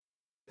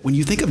When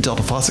you think of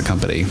Delta Faucet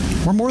Company,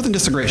 we're more than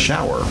just a great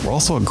shower. We're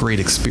also a great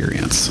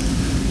experience.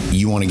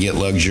 You want to get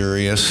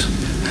luxurious?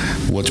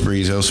 What's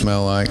Brizo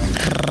smell like?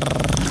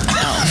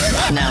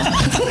 Oh, no.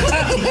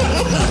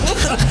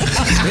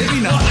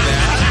 Maybe not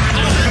that.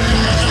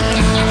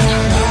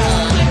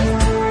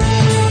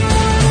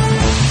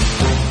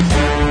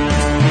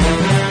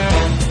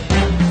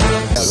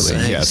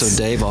 Yes. So,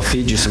 Dave, I'll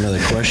feed you some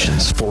other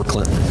questions for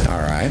Clinton. All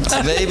right.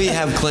 Maybe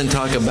have Clinton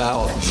talk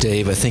about,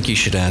 Dave, I think you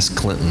should ask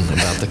Clinton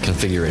about the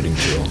configurating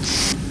tool.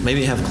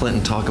 Maybe have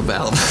Clinton talk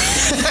about,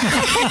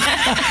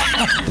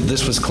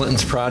 this was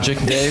Clinton's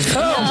project, Dave.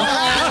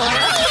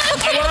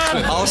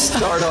 I'll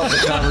start off the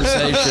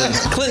conversation.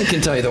 Clinton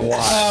can tell you the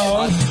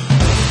why.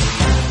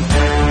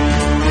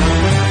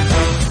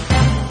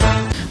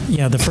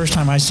 Yeah, the first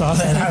time I saw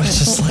that, I was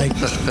just like,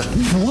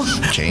 what?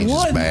 Change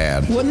is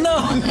bad. What? No.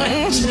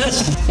 I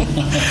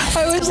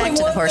was Back like,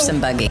 to the horse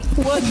and buggy.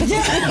 What?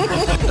 Yeah.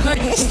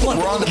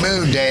 We're on the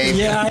moon, Dave.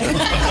 Yeah.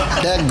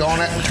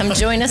 Daggone it. Come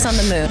join us on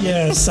the moon.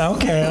 Yes,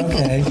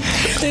 okay.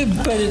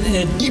 But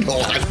it You know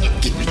what?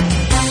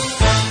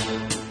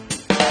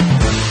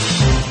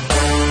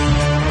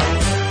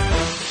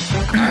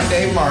 I'm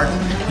Dave Martin.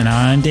 And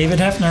I'm David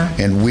Hefner.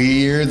 And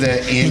we're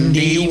the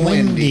Indy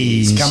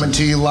Windies, coming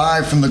to you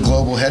live from the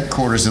global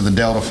headquarters of the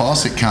Delta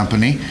Faucet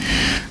Company.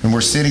 And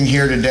we're sitting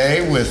here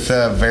today with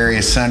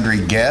various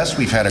sundry guests.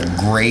 We've had a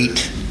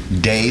great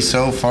day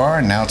so far,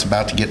 and now it's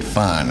about to get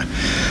fun.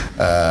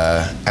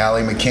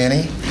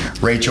 Mckinney,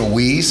 Rachel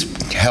Weise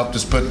helped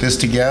us put this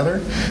together.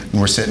 And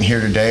we're sitting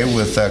here today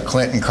with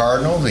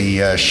Cardinal,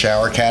 the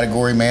shower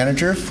category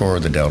manager for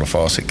the Delta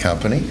Faucet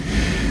Company,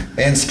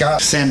 and Scott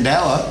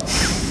Sandala,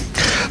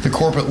 the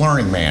corporate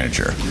learning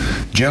manager.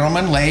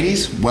 Gentlemen,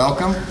 ladies,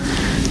 welcome.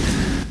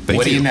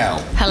 What do you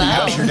know? Hello.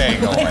 How's your day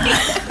going?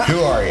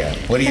 Who are you?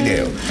 What do you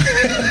do?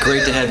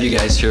 Great to have you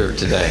guys here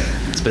today.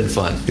 It's been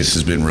fun. This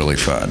has been really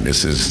fun.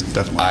 This is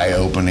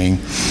eye-opening,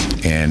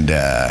 and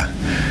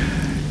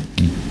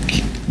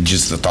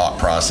just the thought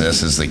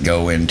processes that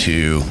go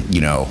into,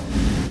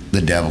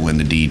 the devil in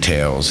the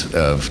details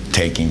of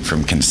taking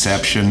from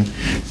conception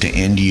to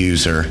end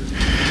user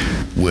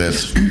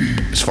with,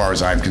 as far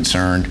as I'm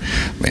concerned,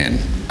 man,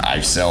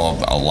 I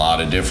sell a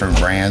lot of different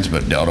brands,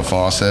 but Delta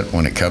Faucet,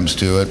 when it comes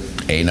to it,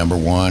 number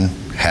one,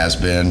 has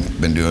been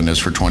doing this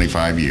for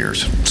 25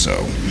 years.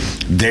 So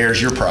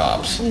there's your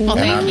props. Well,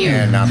 thank you.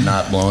 And I'm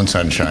not blowing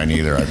sunshine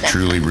either. I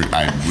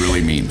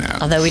really mean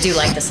that. Although we do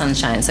like the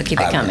sunshine, so keep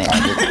it coming.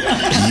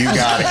 You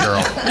got it,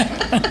 girl.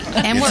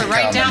 And we're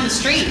right down the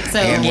street, so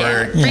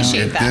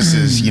appreciate that. This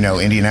is,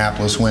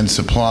 Indianapolis Wind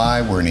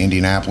Supply. We're in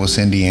Indianapolis,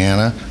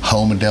 Indiana,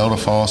 home of Delta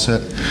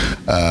Faucet.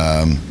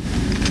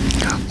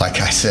 Like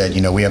I said,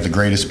 we have the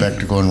greatest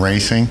spectacle in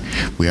racing.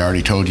 We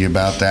already told you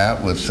about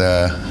that with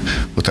our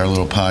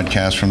little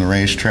podcast from the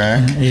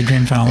racetrack.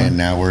 Adrian Fowler. And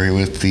now we're here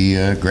with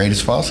the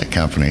greatest faucet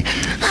company.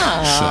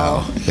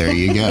 Oh. So there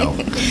you go.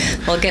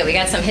 Well, good. We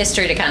got some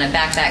history to kind of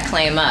back that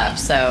claim up.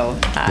 So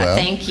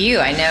thank you.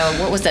 I know,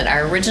 what was it?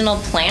 Our original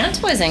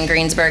plant was in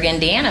Greensburg,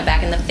 Indiana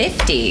back in the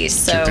 50s.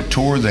 So took a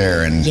tour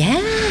there in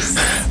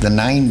the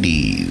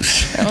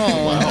 90s.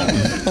 Oh, wow.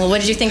 Well,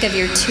 what did you think of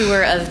your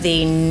tour of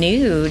the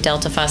new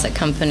Delta Faucet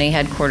Company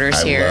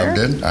headquarters here? I loved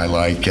it. I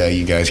like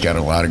you guys got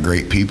a lot of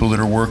great people that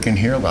are working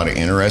here, a lot of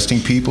interesting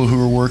people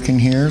who are working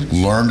here.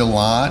 Learned a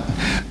lot,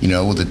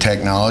 with the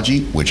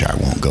technology, which I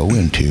won't go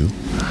into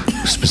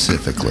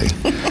specifically.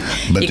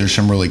 But there's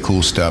some really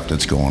cool stuff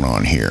that's going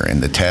on here,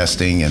 and the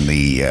testing and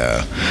the,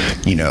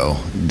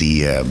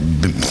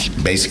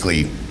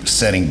 basically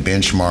setting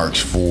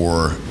benchmarks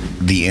for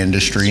the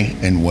industry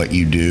and what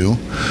you do,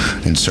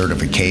 and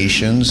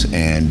certifications,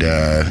 and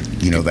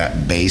that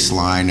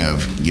baseline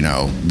of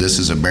this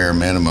is a bare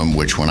minimum,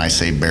 which when I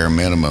say bare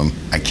minimum,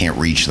 I can't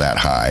reach that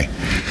high.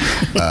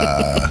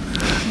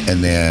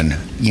 And then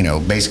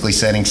basically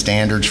setting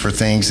standards for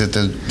things that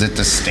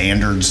the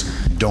standards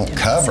don't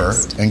cover,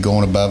 and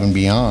going above and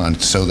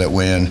beyond, so that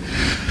when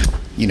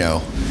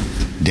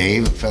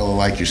Dave, a fellow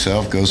like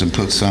yourself, goes and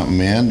puts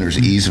something in, there's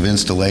ease of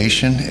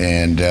installation,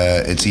 and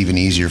it's even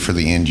easier for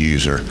the end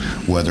user,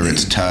 whether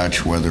it's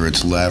touch, whether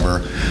it's lever,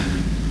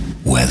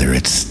 whether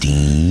it's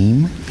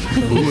steam.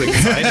 Ooh,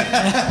 excited.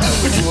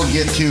 Which we'll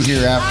get to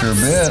here after a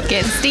bit.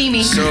 Getting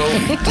steamy. So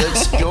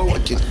let's go.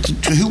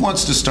 Who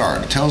wants to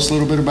start? Tell us a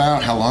little bit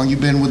about how long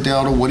you've been with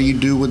Delta. What do you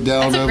do with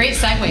Delta? That's a great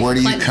segue. Where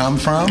do you Clinton. come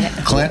from?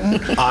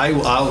 Clinton?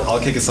 I'll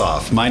kick us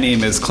off. My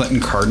name is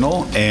Clinton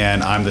Cardinal,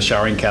 and I'm the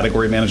showering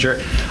category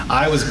manager.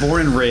 I was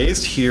born and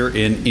raised here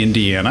in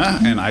Indiana,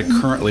 and I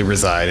currently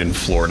reside in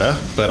Florida.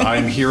 But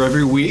I'm here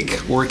every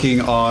week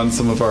working on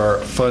some of our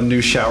fun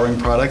new showering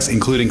products,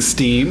 including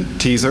Steam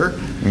Teaser.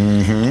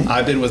 Mm-hmm.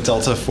 I've been with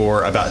Delta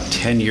for about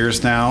 10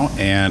 years now,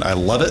 and I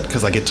love it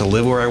because I get to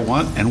live where I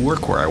want and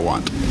work where I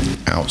want.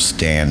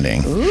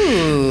 Outstanding.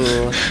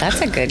 Ooh,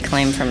 that's a good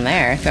claim from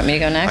there. You want me to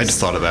go next? I just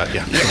thought of that,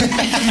 yeah.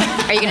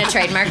 Are you going to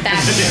trademark that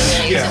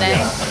today?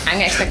 I'm going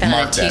to expect that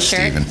Mark on a that,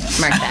 T-shirt.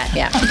 Stephen. Mark that,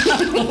 yeah.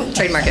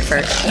 Trademark it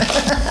first.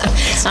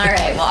 All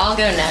right, well, I'll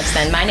go next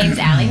then. My name's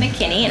Allie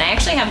Mckinney, and I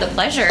actually have the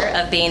pleasure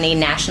of being the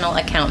National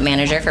Account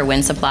Manager for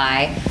Wind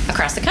Supply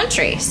across the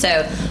country.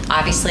 So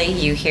obviously,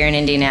 you here in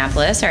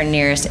Indianapolis are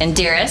nearest and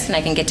dearest, and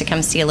I can get to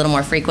come see you a little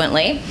more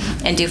frequently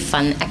and do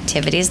fun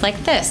activities like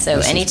this. So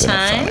This has been a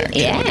fun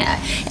anytime,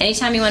 activity.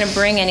 anytime you want to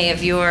bring any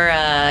of your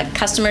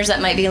customers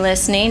that might be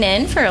listening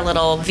in for a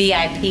little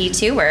VIP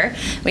tour,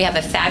 we have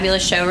a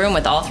fabulous showroom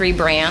with all three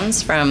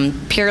brands from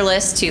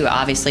Peerless to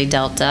obviously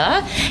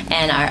Delta,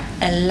 and our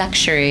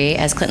luxury,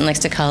 as Clinton likes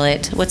to call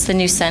it. What's the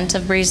new scent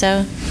of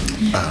Brizo?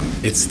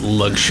 It's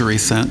luxury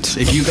scent.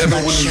 If you've ever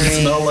wanted to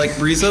Luxury. smell like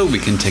Brizo, we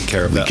can take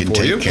care of that We can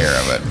for you. take care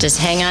of it. Just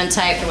hang on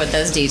tight for what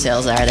those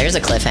details are. There's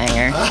a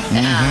cliffhanger.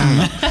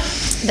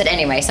 But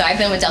anyway, so I've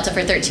been with Delta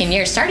for 13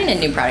 years, starting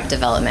in new product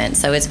development.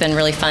 So it's been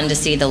really fun to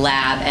see the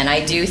lab. And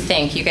I do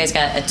think you guys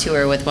got a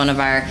tour with one of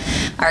our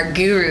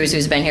gurus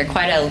who's been here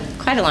quite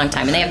a long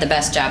time. And they have the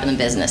best job in the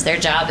business. Their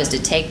job is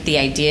to take the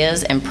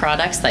ideas and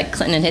products that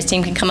Clinton and his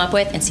team can come up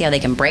with and see how they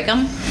can break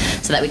them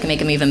so that we can make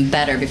them even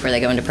better before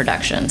they go into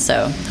production.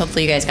 So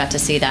hopefully you guys got to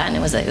see that, and it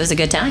was a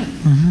good time.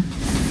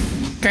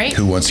 Great.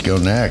 Who wants to go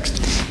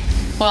next?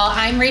 Well,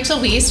 I'm Rachel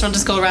Weise. We'll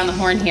just go around the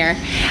horn here.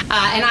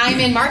 And I'm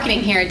in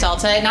marketing here at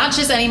Delta. Not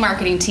just any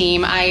marketing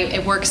team.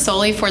 I work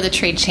solely for the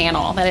trade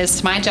channel. That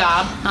is my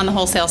job on the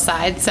wholesale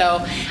side.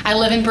 So I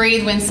live and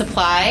breathe Wind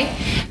Supply.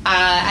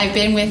 I've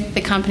been with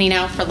the company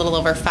now for a little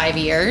over 5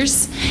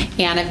 years.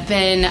 And I've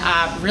been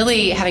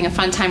really having a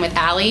fun time with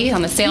Allie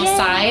on the sales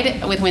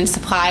side with Wind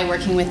Supply,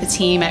 working with the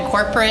team at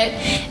corporate,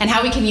 and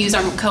how we can use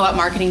our co-op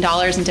marketing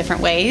dollars in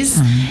different ways.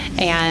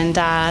 And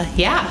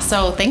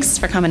so thanks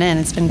for coming in.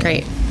 It's been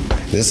great.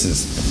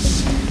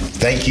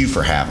 Thank you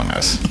for having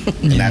us.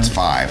 And that's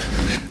 5,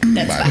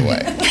 by the way.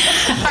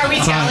 Are we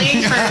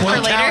tallying for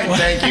later?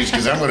 Thank you,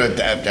 because I'm going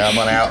to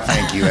out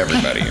thank you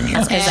everybody in here.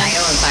 That's because I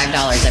owe him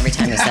 $5 every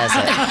time he says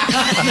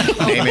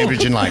it. Name,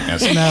 image, and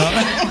likeness.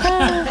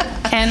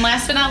 And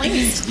last but not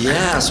least,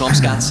 Yeah, so I'm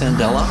Scott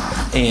Sandala,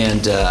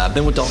 and I've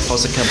been with Delta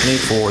Faucet Company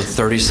for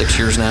 36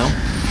 years now.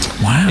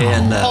 Wow.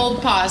 And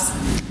hold pause.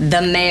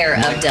 The mayor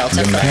of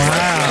Delta.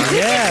 Wow.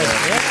 Yes.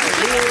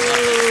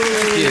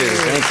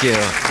 Thank you.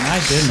 My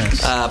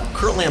goodness.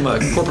 Currently, I'm a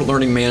corporate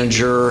learning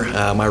manager.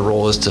 My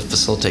role is to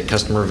facilitate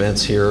customer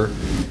events here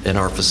in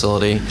our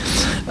facility.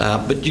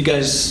 But you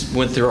guys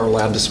went through our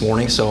lab this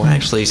morning, so I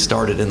actually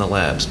started in the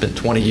lab. Spent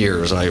 20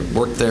 years. I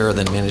worked there,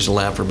 then managed the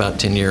lab for about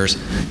 10 years,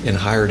 and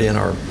hired in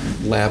our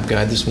lab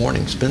guy this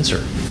morning,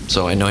 Spencer.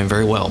 So I know him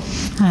very well.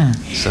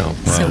 So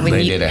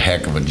They did a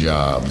heck of a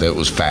job. That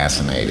was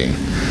fascinating.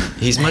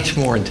 he's much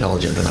more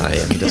intelligent than I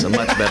am. He does a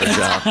much better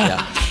job.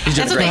 Yeah, he's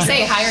doing That's what great. they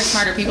say, hire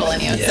smarter people than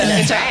you. So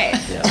That's right.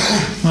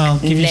 Well,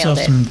 give Nailed yourself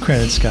it. some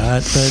credit,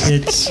 Scott. But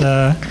it's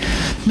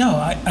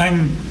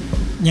I'm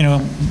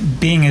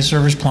being a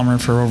service plumber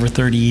for over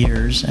 30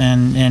 years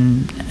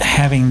and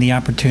having the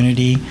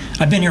opportunity.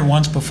 I've been here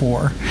once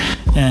before,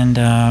 and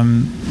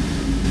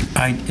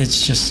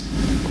it's just.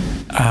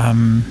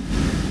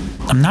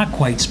 I'm not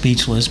quite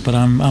speechless, but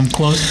I'm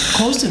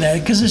close to that,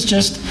 because it's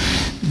just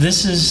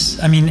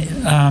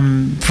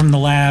from the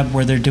lab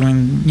where they're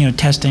doing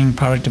testing,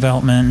 product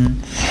development,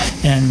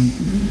 and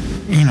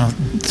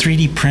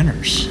 3D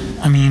printers.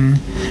 I mean,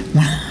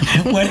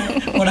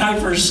 when I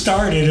first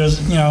started, it was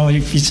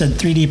if you said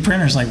 3D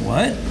printers, like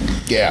what?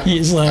 Yeah.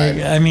 It's like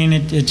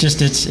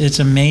it's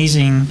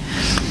amazing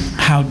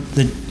how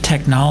the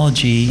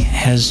technology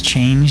has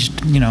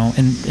changed,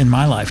 in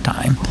my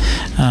lifetime,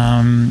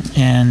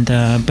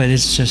 but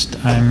it's just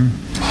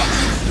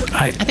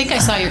I think I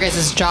saw your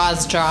guys'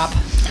 jaws drop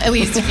at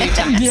least a few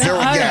times. There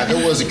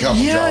was a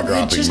couple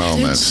jaw-dropping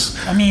moments.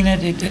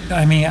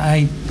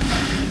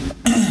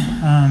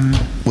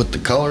 With the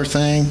color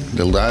thing,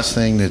 the last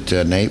thing that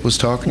Nate was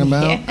talking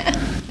about,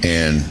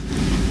 and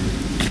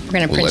We're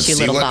going to print you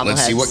little bobbleheads.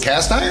 let's see what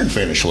cast iron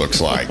finish looks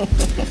like. in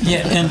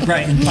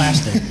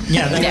plastic.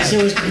 Yeah,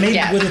 it was made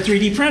with a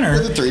 3D printer.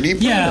 With a 3D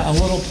printer. Yeah, a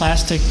little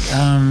plastic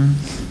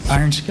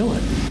iron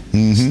skillet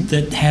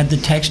that had the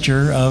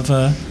texture of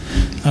a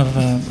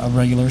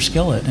regular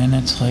skillet, and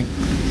it's like,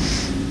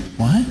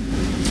 what?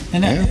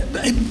 And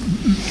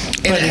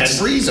And it has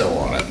Brizo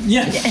on it.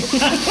 yeah.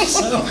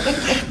 So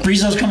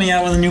Brizo's coming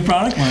out with a new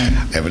product line.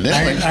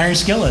 Evidently. Iron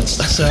skillets.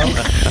 So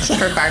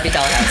For Barbie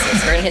doll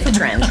houses. We're going to hit the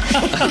trend.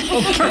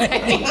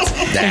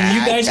 and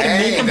you guys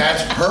can make them.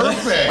 That's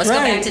perfect. Let's go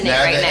back to Nate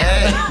right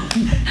now.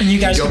 And you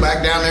guys Go can,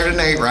 back down there to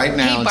Nate right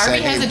now Hey, and Barbie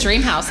say, has a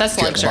dream house.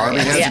 That's luxury. Barbie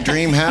has a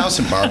dream house,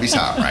 and Barbie's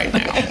hot right now.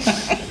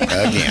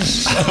 Again.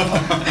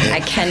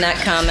 I cannot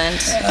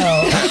comment.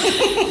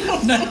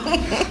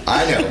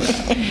 I know.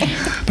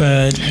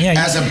 But yeah,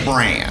 As a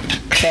brand.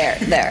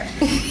 There.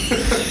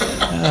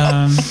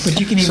 but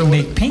you can even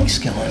make pink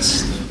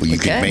skillets. Well, you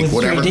could Okay. make with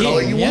whatever 3D.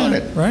 color you Yeah,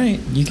 wanted. Right.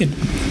 You could.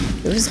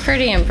 It was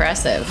pretty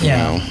impressive.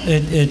 Yeah.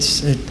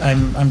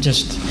 I'm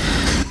just.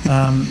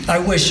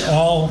 I wish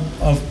all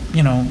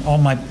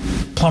my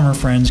plumber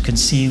friends could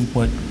see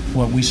what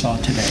we saw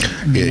today.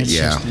 I mean,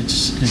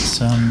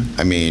 it's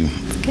I mean,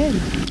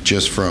 Good.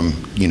 just from,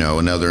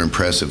 another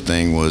impressive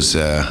thing was,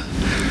 hey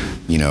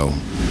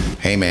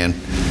man,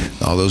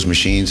 all those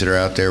machines that are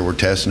out there, we're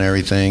testing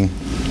everything,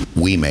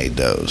 we made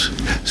those.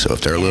 So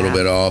if they're a little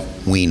bit off,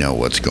 we know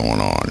what's going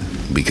on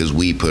because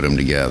we put them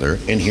together.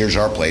 And here's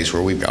our place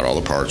where we've got all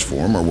the parts for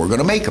them, or we're going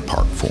to make a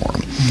part for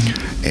them.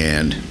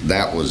 And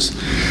that wasn't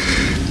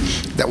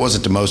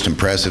the most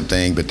impressive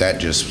thing, but that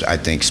just, I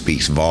think,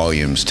 speaks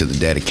volumes to the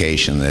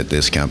dedication that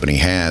this company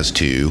has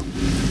to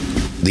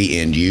the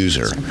end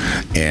user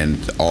and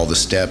all the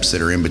steps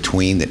that are in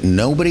between that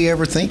nobody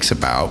ever thinks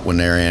about when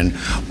they're in,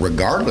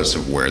 regardless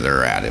of where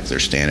they're at. If they're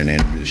standing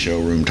in the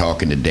showroom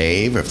talking to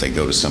Dave, if they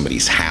go to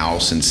somebody's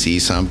house and see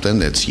something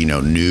that's,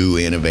 new,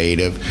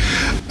 innovative,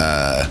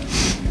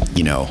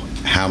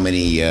 how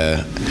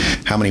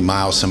many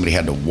miles somebody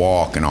had to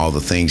walk and all the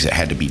things that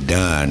had to be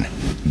done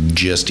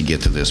just to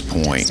get to this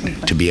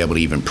point, to be able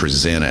to even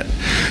present it,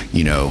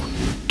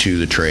 to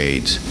the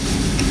trades,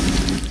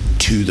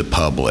 to the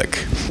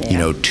public,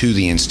 to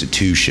the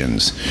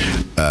institutions.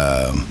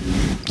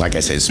 Like I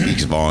said, it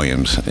speaks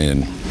volumes,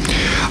 and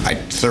I'm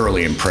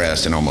thoroughly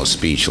impressed and almost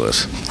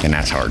speechless, and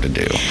that's hard to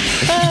do.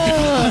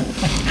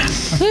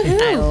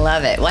 I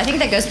love it. Well, I think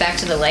that goes back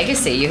to the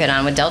legacy you hit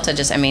on with Delta.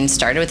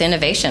 Started with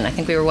innovation. I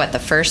think we were the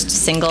first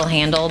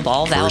single-handle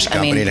ball valve. First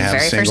company to have a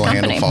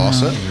single-handle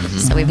faucet.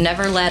 So we've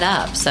never let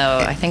up. So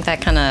I think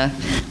that kind of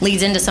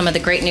leads into some of the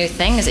great new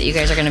things that you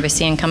guys are going to be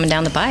seeing coming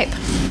down the pipe.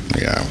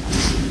 Yeah.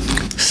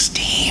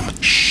 Steam.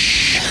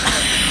 Shh.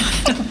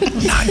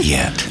 Not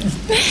yet.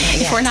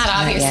 If we're not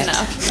obvious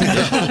enough.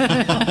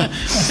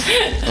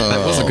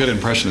 That was a good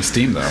impression of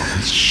steam, though.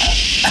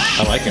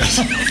 I like it.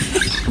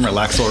 I'm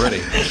relaxed already.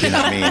 You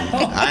know what I mean?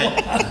 I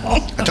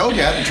told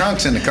you I had the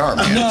trunks in the car,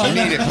 man.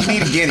 We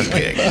need a guinea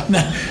pig.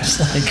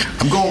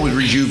 I'm going with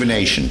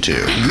rejuvenation,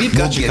 too. We've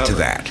got we'll get to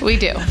that. We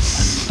do.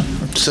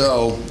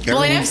 So, well,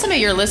 I know some of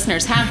your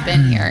listeners have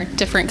been here,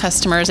 different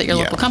customers at your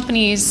local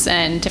companies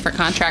and different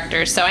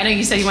contractors. So I know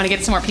you said you want to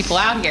get some more people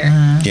out here.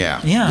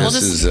 Yeah.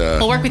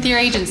 We'll work with your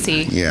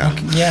agency. Yeah.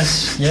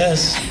 Yes.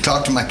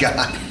 Talk to my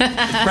guy.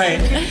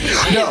 Right.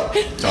 No,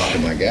 talk to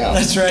my gal.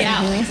 That's right.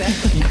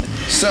 Yeah.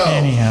 So,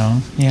 anyhow,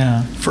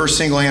 first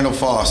single-handle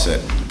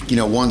faucet.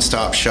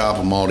 One-stop shop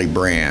of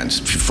multi-brands,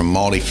 from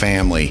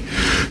multi-family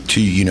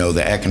to,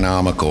 the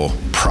economical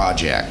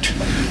project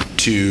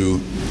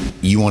to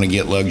you want to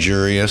get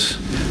luxurious.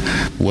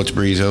 What's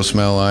Brizo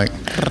smell like?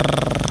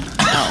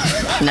 Oh,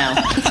 no.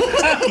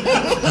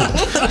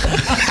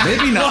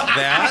 Maybe not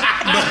that.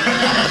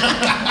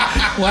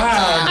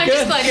 wow. I'm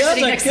just glad you're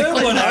sitting next to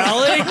Clinton.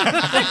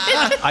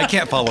 I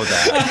can't follow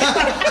that.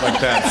 Like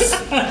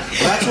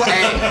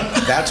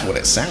That's what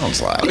it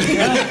sounds like.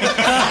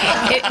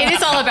 It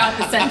is all about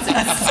the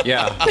senses.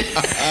 Yeah.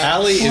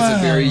 Allie is a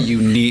very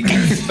unique,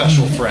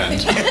 special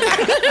friend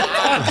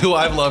who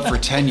I've loved for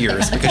 10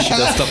 years because she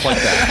does stuff like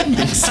that.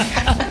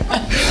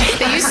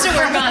 They used to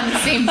work on the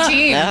same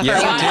team.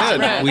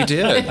 Yeah, we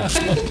did.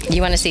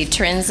 You want to see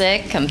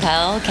Trinsic,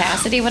 Compel,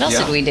 Cassidy? What else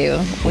did we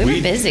do? We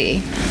were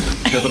busy.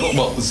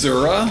 Well,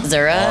 Zura,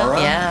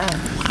 Aura.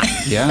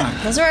 Yeah.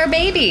 Those are our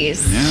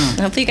babies. Yeah.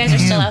 Hopefully you guys are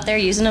still out there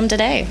using them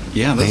today.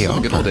 Yeah, those They are the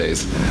are. good old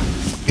days.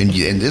 And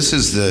this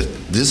is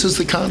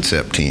the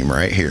concept team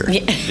right here.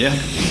 Yeah.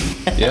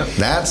 Yeah.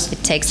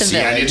 It takes a I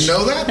village. didn't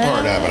know that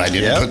part of it. I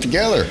didn't put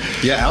together.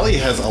 Yeah, Allie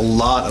has a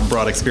lot of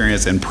broad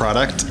experience in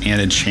product and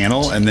in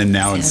channel, and then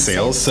now in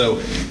sales. So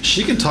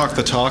she can talk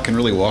the talk and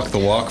really walk the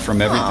walk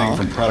from everything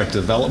from product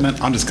development.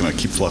 I'm just going to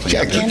keep fluffing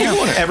it.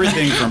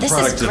 Everything from This is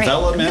product great.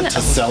 development to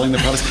selling the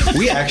products.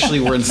 We actually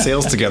were in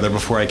sales together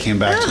before I came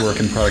back to work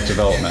in product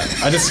development.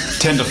 I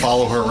just tend to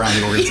follow her around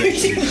the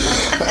organization.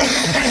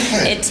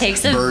 It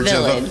takes a Birds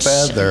of a village.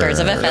 feather Birds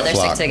of a feather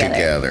stick flock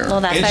together.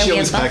 Well, that's And why she we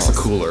always have packs a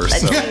bubbles. cooler,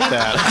 so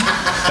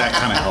that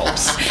kind of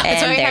helps.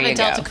 That's why we have a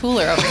Delta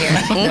cooler over here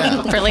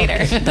for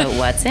later. But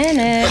what's in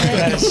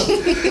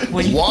it?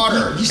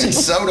 Water and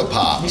soda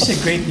pop. You said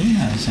great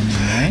neons,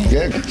 right?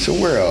 Yeah. So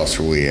where else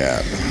are we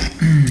at?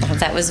 Well,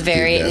 that was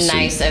very Bessie.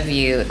 nice of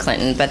you,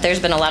 Clinton. But there's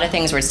been a lot of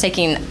things where it's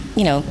taking,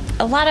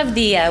 a lot of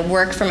the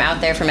work from out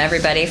there from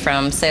everybody,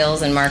 from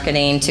sales and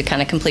marketing to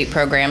kind of complete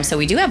programs. So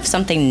we do have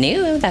something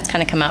new that's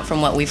kind of come out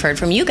from what we've heard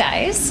from you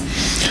guys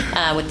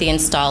with the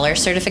installer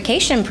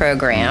certification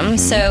program.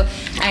 So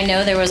I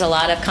know there was a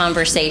lot of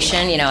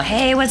conversation,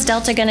 hey, what's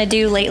Delta going to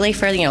do lately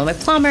for, my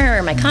plumber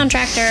or my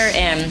contractor?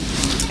 And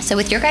so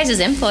with your guys'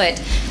 input,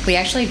 we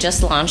actually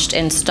just launched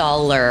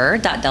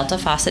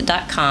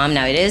installer.deltafaucet.com.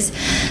 Now it is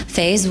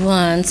phase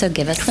 1, so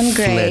give us some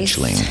grace.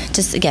 Fledgling.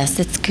 Yes,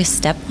 it's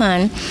step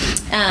 1.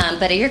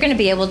 But you're going to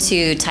be able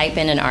to type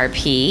in an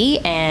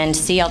RP and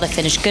see all the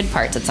finished good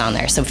parts that's on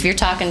there. So if you're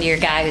talking to your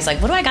guy who's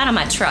like, what do I got on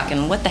my truck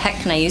and what the heck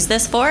can I use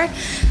this for?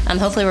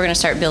 Hopefully we're going to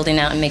start building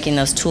out and making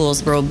those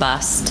tools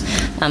robust.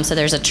 So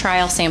there's a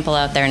trial sample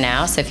out there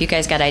now. So if you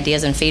guys got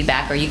ideas and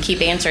feedback, or you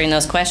keep answering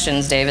those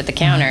questions, Dave, at the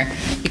counter,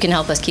 you can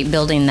help us keep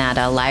building that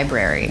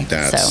library.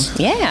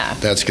 factory.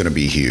 That's going to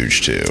be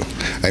huge too.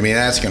 I mean,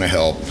 that's going to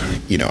help.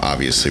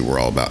 Obviously, we're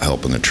all about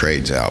helping the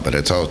trades out, but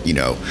it's all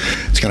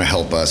it's going to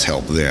help us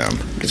help them.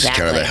 It's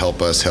kind of to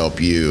help us help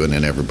you, and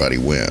then everybody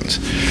wins.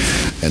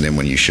 And then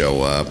when you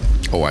show up,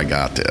 oh, I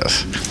got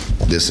this.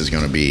 This is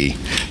going to be,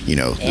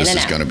 this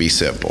is going to be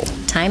simple.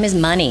 Time is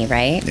money,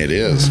 right? It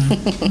is.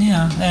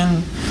 Yeah,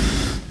 and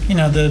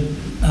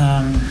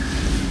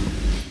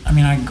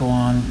I could go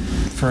on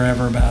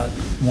forever about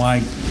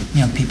why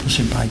people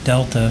should buy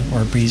Delta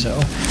or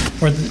Brizo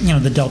or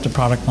the Delta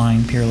product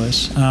line,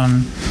 Peerless.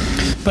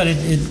 But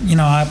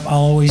I'll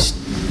always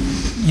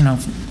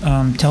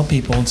tell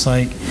people, it's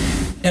like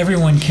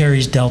everyone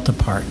carries Delta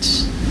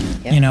parts.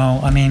 Yep.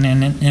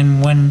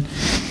 And when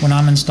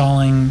I'm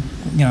installing,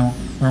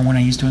 or when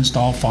I used to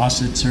install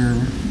faucets or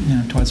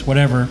toilets,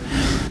 whatever,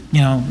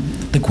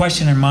 the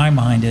question in my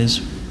mind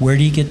is, where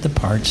do you get the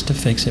parts to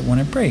fix it when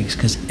it breaks?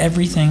 Because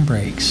everything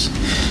breaks.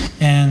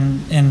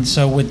 And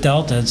so with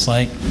Delta, it's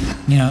like,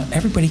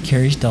 everybody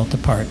carries Delta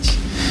parts.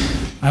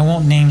 I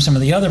won't name some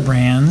of the other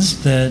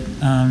brands that,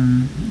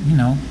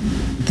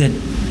 that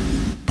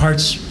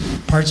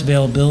parts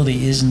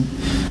availability isn't,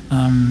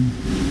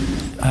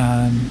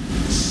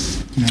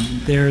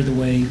 there the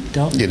way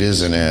Delta. It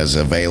isn't as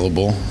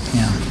available.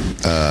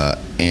 Yeah.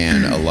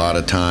 And a lot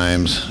of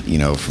times,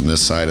 from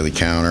this side of the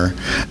counter,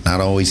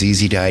 not always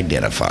easy to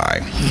identify.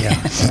 Yeah,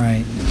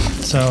 right.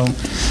 So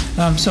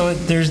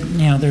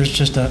there's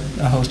just a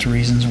host of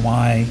reasons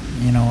why,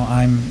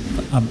 I'm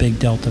a big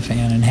Delta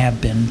fan and have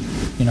been,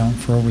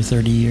 for over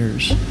 30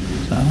 years.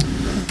 So.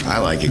 I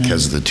like it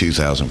because of the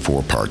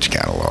 2004 parts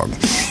catalog.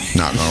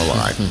 Not gonna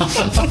lie.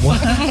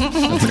 What?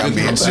 I'm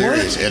being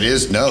serious. It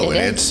is. No,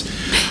 it's.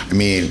 I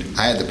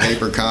had the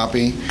paper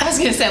copy. I was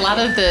going to say, a lot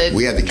of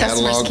we had the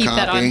customers catalog keep copy,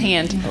 that on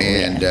hand.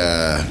 And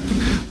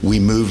we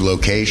moved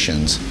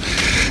locations,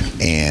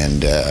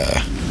 and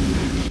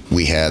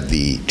we had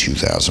the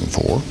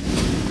 2004.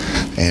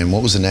 And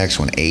what was the next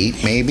one?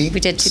 8, maybe? We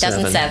did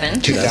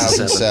 2007.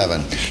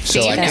 2007.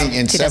 So I think,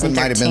 and 7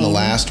 might have been the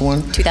last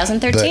one.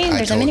 2013, but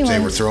there's a mini they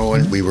one. were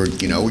throwing,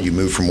 you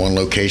move from one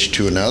location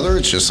to another.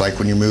 It's just like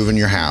when you're moving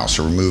your house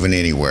or moving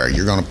anywhere.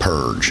 You're going to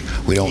purge.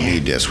 We don't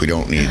need this. We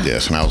don't need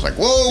this. And I was like,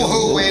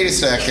 whoa, wait a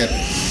second.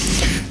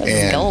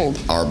 And gold.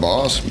 Our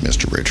boss,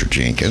 Mr. Richard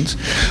Jenkins,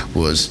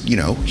 was,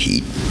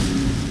 he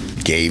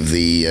gave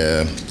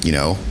the,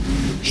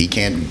 he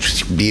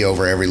can't be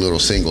over every little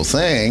single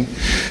thing.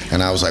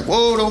 And I was like,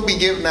 whoa, don't be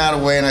giving that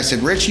away. And I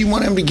said, Rich, you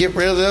want him to get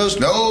rid of those?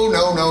 No.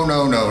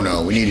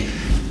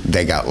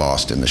 They got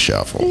lost in the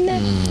shuffle. No.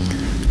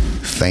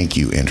 Thank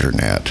you,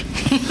 Internet.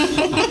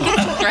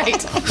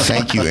 Right.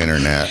 Thank you,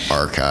 Internet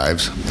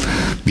Archives,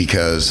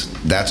 because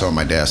that's on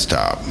my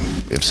desktop.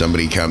 If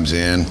somebody comes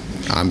in,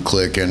 I'm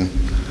clicking.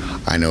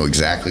 I know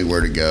exactly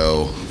where to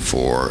go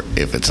for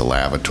if it's a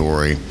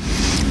lavatory.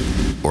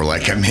 Or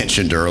like I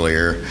mentioned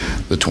earlier,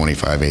 the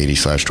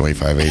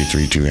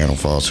 2580/2583 two-handle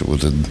faucet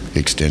with the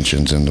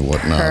extensions and the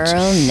whatnots.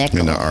 Pearl nickel.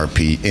 And the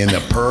RP. In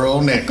the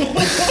pearl nickel.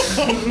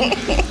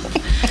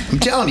 I'm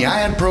telling you,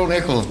 I had pearl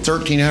nickel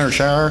 1300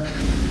 shower.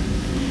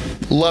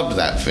 Loved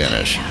that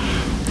finish.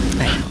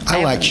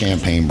 I like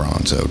champagne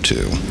bronzo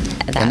too.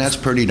 And that's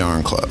pretty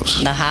darn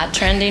close. The hot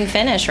trending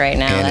finish right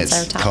now. And that's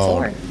it's our top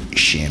called 4.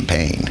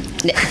 Champagne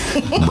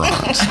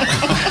bronze.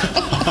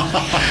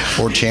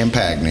 Or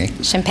champagne.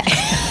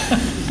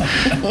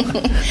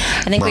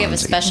 I think we have a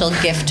special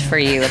gift for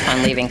you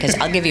upon leaving, because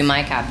I'll give you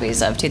my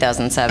copies of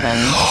 2007,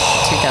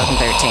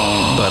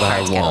 2013. But I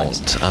parts won't.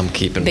 catalog. I'm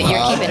keeping But mine.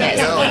 you're keeping it.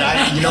 No,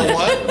 and you know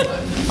what?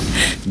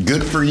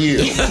 Good for you,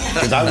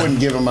 because I wouldn't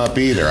give them up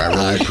either. I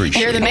really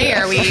appreciate it. You're the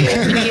mayor. We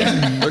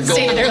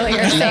stated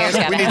earlier. The mayor's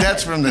got We it. need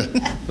that's from the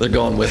They're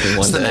going with me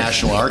one it's the day.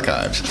 National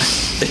Archives.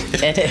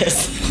 It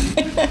is.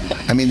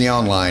 The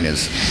online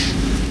is,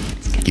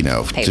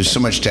 there's so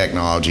much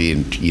technology,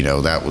 and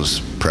that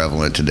was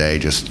prevalent today.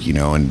 Just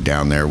and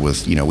down there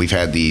with we've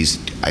had these.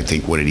 I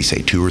think, what did he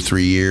say? 2 or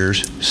 3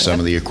 years. Some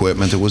of the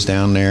equipment that was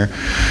down there,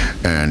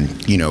 and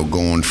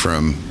going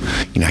from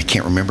I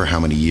can't remember how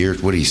many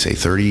years. What did he say?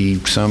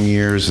 30 some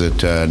years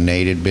that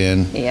Nate had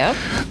been. Yep.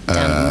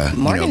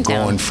 Morgantown.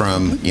 Going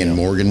from in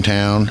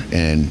Morgantown,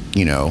 and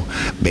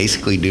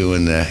basically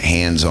doing the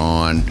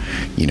hands-on,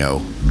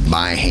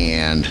 by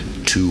hand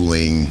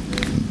tooling,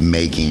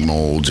 making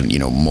molds, and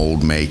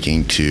mold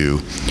making to.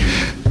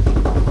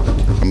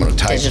 I'm going to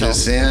type Digital.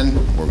 this in.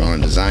 We're going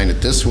to design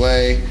it this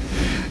way,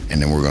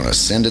 and then we're going to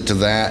send it to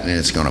that, and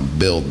it's going to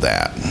build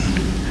that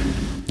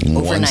one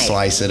Overnight.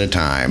 slice at a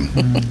time,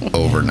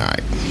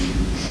 overnight.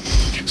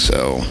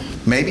 So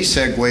maybe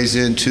segues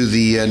into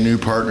the new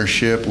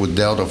partnership with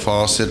Delta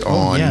Faucet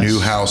on yes. New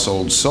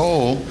Household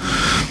Soul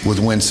with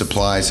Wind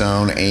Supply's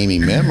own Amy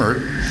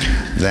Memmert.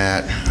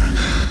 That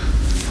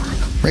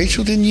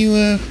Rachel, didn't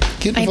you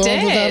get I involved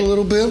with that a did.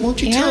 little bit?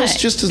 Won't you tell Yeah,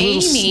 us just a little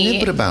Amy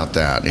snippet about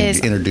that in is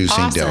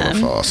introducing Delta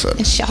awesome. Faucet?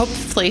 And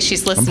hopefully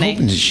she's I'm listening.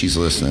 hoping that she's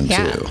listening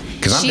Yeah. too,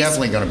 because I'm She's-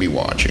 definitely going to be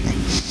watching.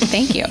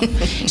 Thank you.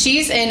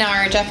 She's in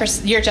our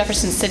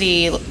Jefferson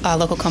City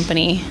local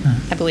company,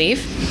 I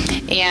believe.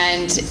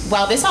 And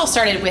well, this all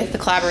started with the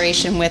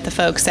collaboration with the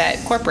folks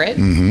at corporate.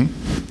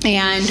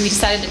 And we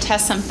decided to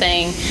test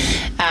something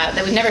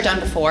that we've never done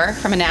before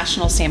from a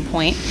national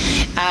standpoint,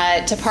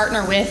 to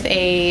partner with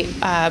a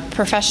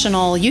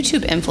professional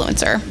YouTube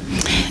influencer.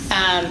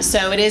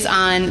 So it is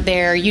on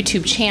their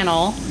YouTube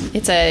channel.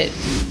 It's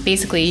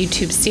basically a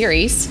YouTube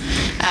series,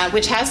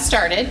 which has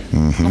started.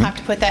 We'll have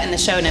to put that in the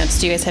show notes.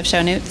 Do you guys have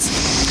show notes?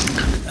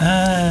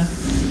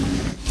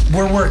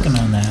 We're working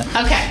on that.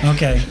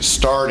 Okay.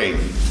 Starting.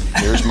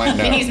 Here's my note.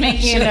 And he's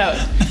making a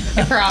note.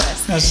 I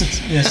promise. No,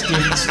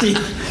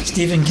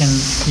 Stephen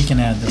can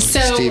add those. So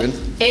Steven?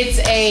 it's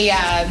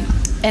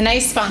a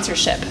nice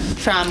sponsorship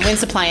from Wind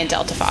Supply and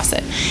Delta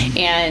Faucet,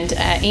 and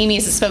Amy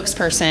is a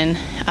spokesperson.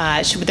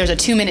 There's a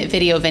 2-minute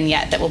video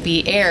vignette that will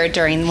be aired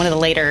during one of the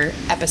later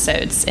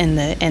episodes in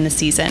the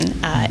season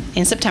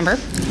in September.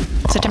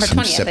 September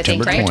 20th, I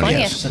think, right?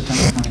 20th.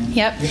 September 20th.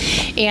 Yep.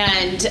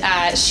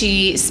 And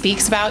she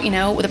speaks about,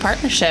 the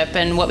partnership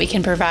and what we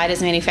can provide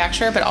as a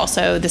manufacturer, but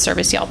also the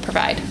service y'all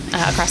provide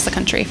across the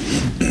country.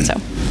 So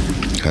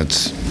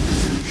That's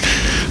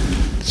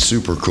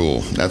super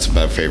cool. That's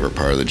my favorite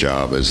part of the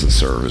job, is the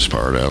service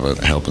part of it,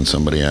 helping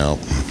somebody out.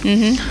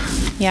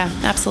 yeah,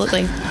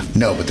 absolutely.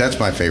 No, but that's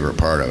my favorite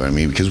part of it. I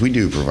mean, because we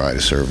do provide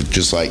a service,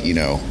 just like,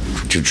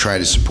 to try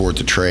to support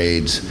the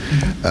trades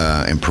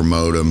and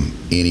promote them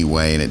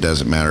anyway, and it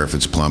doesn't matter if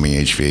it's plumbing,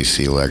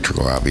 HVAC,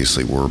 electrical.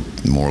 Obviously, we're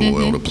more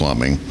loyal to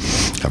plumbing.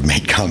 I've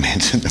made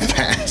comments in the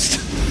past.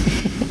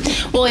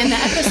 Well, in the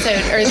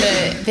episode or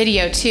the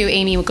video too,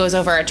 Amy goes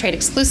over our trade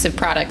exclusive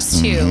products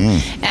too,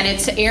 and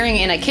it's airing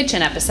in a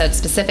kitchen episode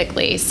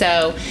specifically.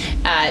 So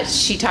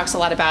she talks a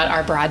lot about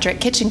our Broderick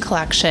kitchen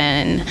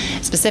collection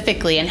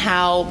specifically, and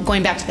how,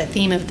 going back to the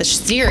theme of the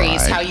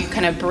series, Right. how you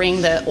kind of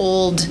bring the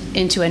old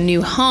into a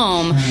new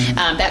home.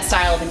 That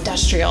style of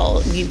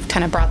industrial, you've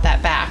kind of brought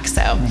that back.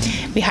 So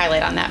we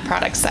highlight on that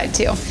product side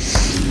too.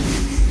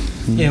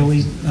 Yeah,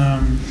 we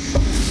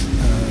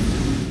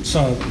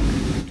saw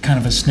kind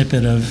of a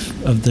snippet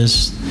of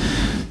this.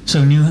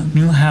 So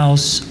new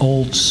house,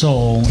 old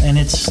soul, and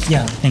it's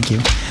thank you.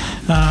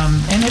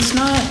 And it's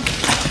not.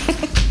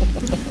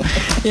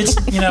 It's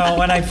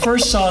when I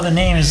first saw the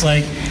name, it's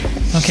like,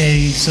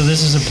 okay, so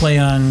this is a play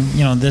on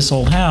this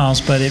old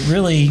house, but it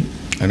really.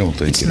 I don't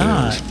think it's it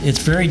not. is. It's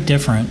very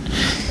different,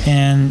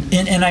 and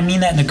I mean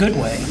that in a good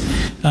way.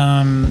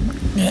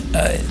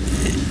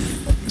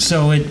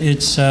 So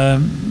it's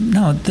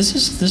no. This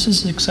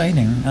is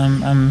exciting.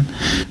 I'm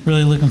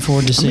really looking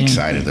forward to seeing. I'm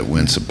excited that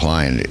Wind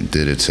Supply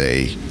it's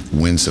a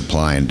Wind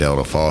Supply and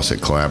Delta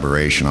Faucet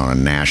collaboration on a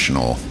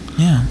national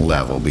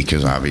level,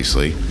 because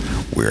obviously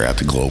we're at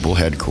the global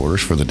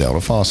headquarters for the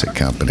Delta Faucet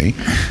Company,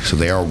 so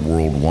they are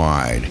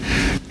worldwide,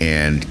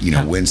 and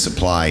Wind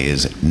Supply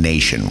is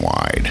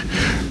nationwide.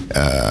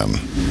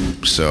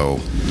 So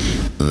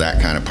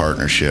that kind of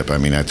partnership, I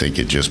mean, I think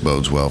it just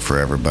bodes well for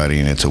everybody,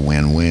 and it's a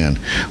win-win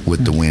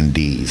with the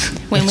Windies.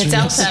 Win with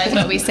Delta is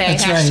what we say.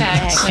 That's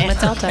Hashtag right. win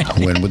with Delta.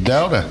 Win with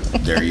Delta.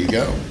 There you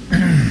go.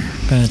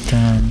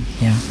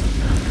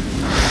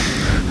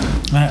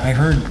 But I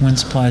heard Wind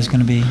Supply is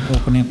going to be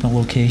opening up a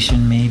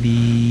location,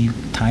 maybe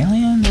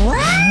Thailand.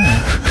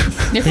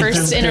 Your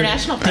first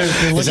international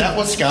presence. Is that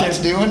what Scott's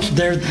doing?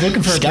 They're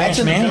looking for a Scott's branch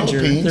in the manager.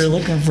 Philippines. They're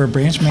looking for a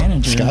branch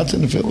manager. Scott's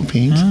in the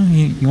Philippines.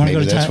 You want to go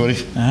Maybe to that's Thailand? what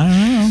he-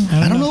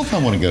 I I don't know if I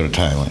want to go to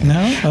Thailand.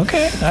 No?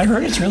 Okay. I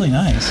heard it's really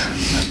nice.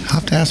 I'll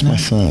have to ask my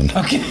son.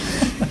 Okay.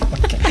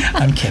 Okay.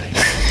 I'm kidding.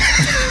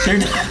 They're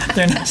not.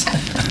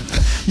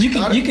 You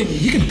can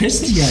pitch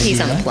the idea. He's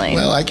on the plane.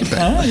 Well, I could.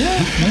 Oh yeah.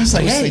 It's I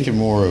like, was hey, thinking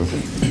more of,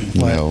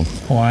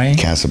 Hawaii.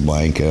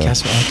 Casablanca. Okay.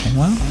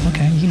 Well,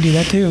 okay. You can do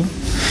that too.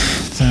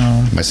 So.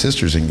 My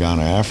sister's in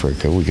Ghana,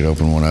 Africa. We could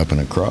open one up in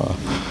Accra.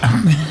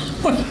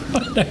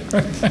 Okay.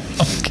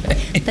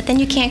 But then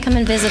you can't come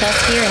and visit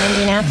us here in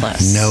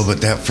Indianapolis. No, but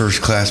that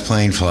first class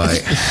plane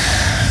flight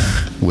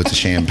with the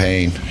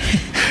champagne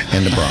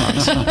and the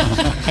bronze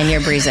And your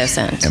Brizo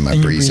scent. and my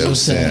And your Brizo Brizo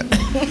scent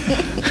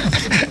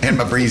and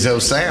my Brizo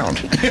sound.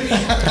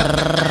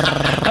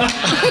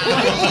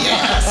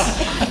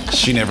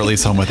 She never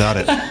leaves home without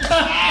it.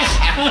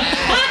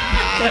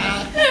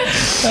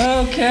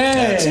 Okay.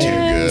 That's too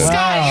good.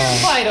 Scott, you're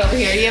quiet over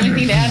here. You have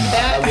anything to add to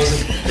that? I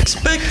wasn't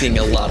expecting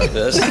a lot of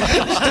this.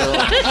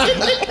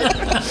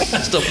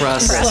 Still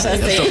processing.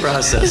 I'm still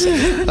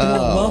processing.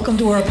 Welcome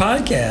to our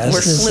podcast. We're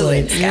It's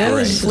fluid, like- Scott.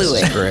 We're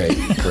fluid. Great.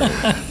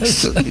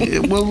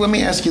 Well, let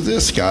me ask you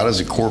this, Scott, as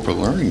a corporate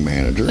learning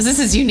manager. This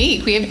is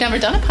unique. We have never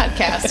done a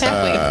podcast,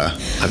 have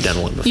I've done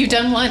one before. we? You've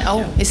done one?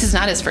 Oh, this is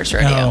not his first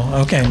rodeo.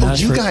 Oh, okay. Oh, Not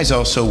you for- guys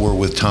also were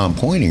with Tom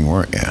Pointing,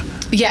 weren't you?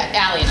 Yeah,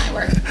 Allie and I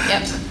were.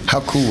 Yep.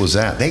 How cool was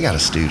that? They got a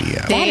studio.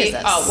 What is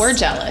this? Oh, we're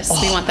jealous.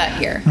 We want that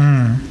here.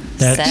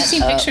 That's You've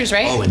seen pictures,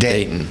 right? Oh, in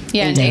Dayton.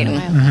 Yeah, in Dayton.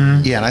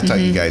 Ohio. Yeah, and I thought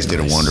you guys did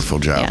a wonderful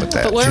job Yeah. with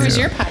that. But where too. was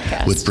your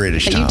podcast With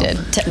British that Tom. you did?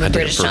 With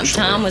British Tom.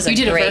 Tom was a You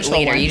did a great virtual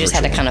leader. one. You just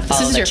had to kind of follow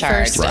This is the your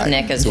charts first with one.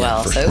 Nick as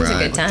well. So it was a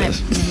good time.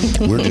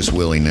 We're just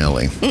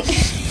willy-nilly.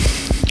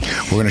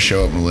 We're going to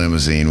show up in a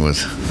limousine with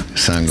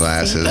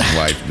sunglasses,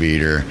 wife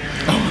beater,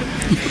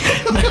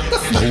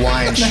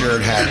 Hawaiian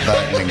shirt, hat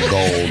button, and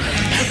gold,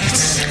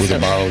 with a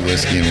bottle of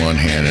whiskey in one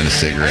hand and a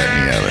cigarette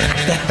in the other.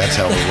 That's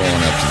how we're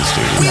rolling up to the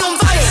studio.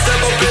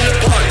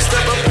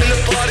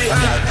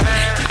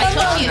 I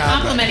told you,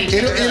 compliment each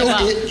other really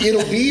well.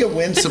 It'll be a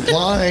wind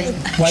supply.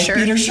 white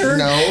beater shirt?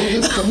 No,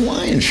 it's a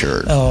Hawaiian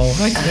shirt. Oh,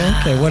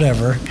 okay,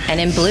 whatever. And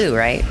in blue,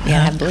 right?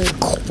 Yeah, blue. Of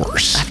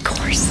course. Of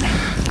course.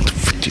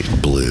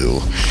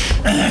 Blue.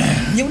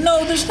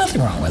 No, there's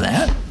nothing wrong with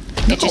that.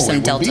 Get you No, it some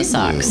would Delta be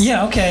socks. blue.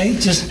 Yeah, okay.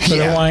 Just put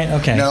a white.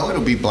 Okay. No,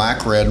 it'll be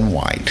black, red, and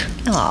white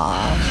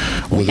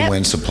Aw. with Yep. a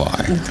wind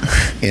supply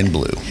in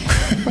blue.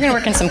 We're going to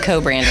work on some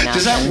co-branding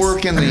Does options. that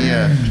work in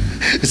the?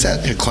 Is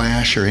that a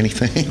Clash or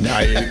anything? No,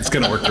 it's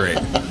going to work great.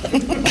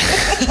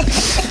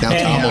 Now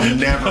Tom will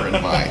never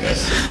invite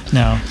us.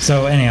 No.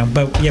 So anyhow,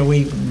 but yeah,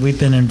 we've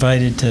been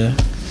invited to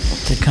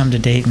come to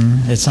Dayton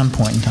at some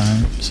point in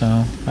time.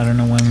 So I don't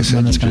know when it's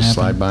going to happen. Just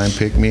slide by and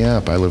pick me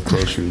up. I live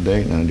closer to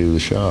Dayton than I do the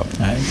shop.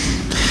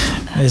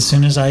 As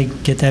soon as I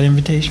get that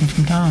invitation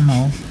from Tom,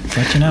 I'll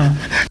let you know.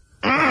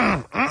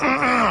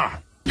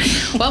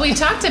 Well, we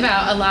talked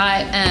about a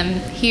lot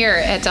here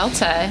at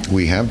Delta,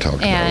 We have talked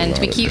about it. and a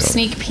lot we of keep Delta.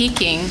 sneak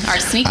peeking our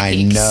sneak I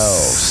peeks. know.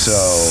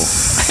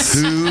 So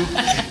who?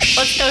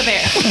 Let's go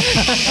there.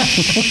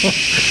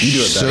 You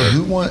do it So better.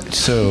 who want?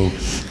 So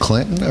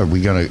Clinton, are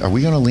we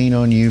gonna lean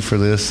on you for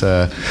this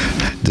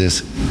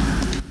this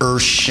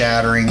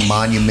earth-shattering,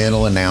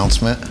 monumental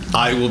announcement?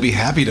 I will be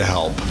happy to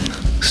help.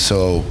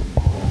 So,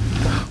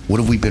 what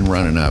have we been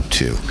running up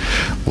to?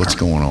 What's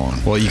going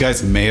on? Well, you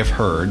guys may have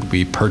heard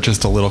we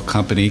purchased a little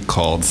company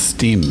called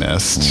Steam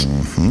Mist.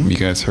 You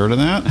guys heard of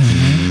that?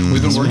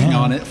 We've been working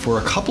on it for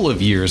a couple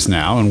of years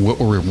now, and what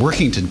we're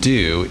working to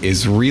do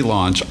is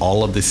relaunch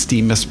all of the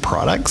Steam Mist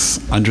products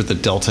under the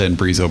Delta and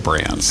Brizo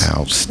brands.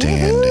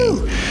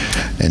 Outstanding.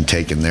 And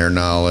taking their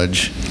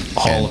knowledge,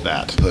 All and of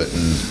that. putting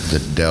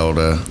the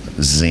Delta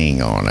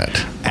zing on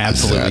it.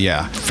 Absolutely, Is that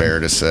yeah. fair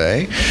to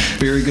say?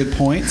 Very good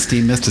point.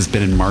 Steam Mist has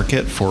been in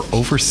market for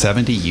over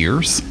 70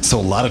 years, so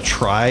a lot of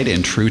tried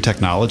and true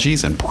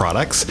technologies and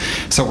products.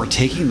 So we're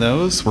taking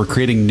those, we're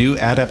creating new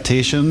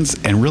adaptations,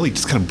 and really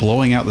just kind of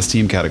blowing out the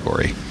steam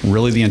category.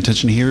 Really, the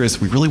intention here is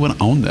we really want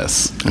to own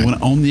this. We want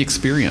to own the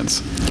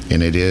experience.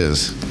 And it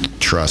is.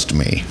 Trust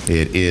me,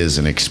 it is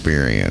an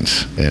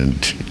experience, and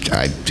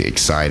I'm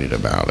excited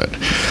about it.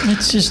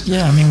 It's just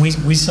I mean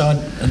we saw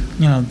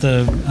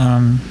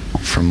the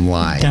From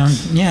life.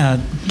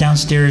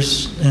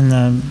 downstairs in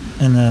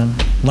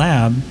the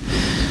lab.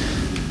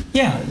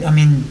 Yeah, I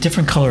mean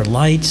different color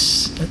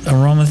lights,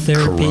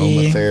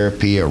 aromatherapy.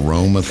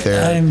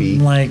 Aromatherapy. I'm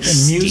like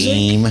music.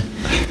 Steam.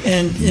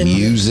 And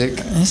Music.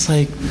 It's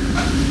like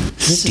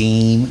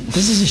Steam.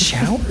 this is a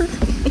shower.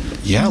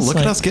 Yeah, It's look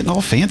like- at us getting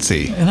all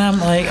fancy. And I'm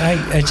like,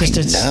 I just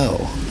it's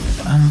No.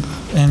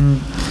 and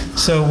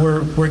so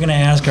we're gonna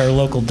ask our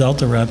local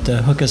Delta rep to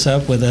hook us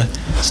up with a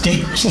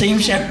steam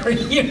shower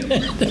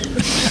unit.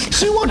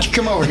 Sue, why don't you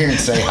come over here and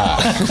say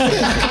hi?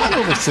 Come on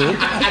over, Sue.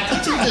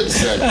 That's a good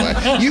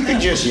segue. You can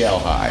just yell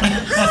hi.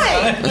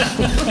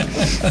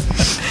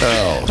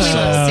 Oh, so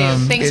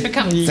Sue, thanks for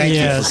coming. thank you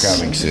Yes. for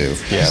coming, Sue.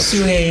 Yes.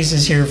 Sue Hayes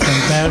is here from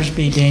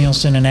Battersby,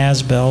 Danielson, and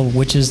Asbel,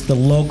 which is the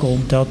local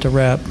Delta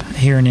rep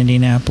here in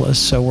Indianapolis.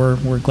 So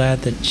we're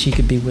glad that she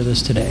could be with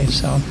us today.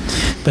 So,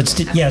 but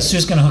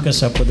Sue's going to hook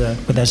us up with that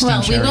steam Well,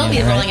 we shower will be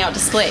unit, right? rolling out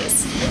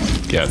displays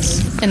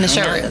Yes. in the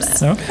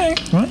showrooms. Okay.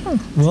 Well,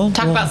 we'll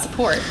Talk about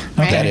support,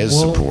 right? Okay, That is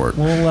support.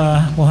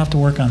 We'll have to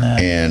work on that.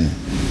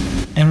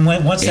 And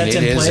once that's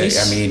it in is,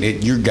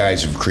 place, your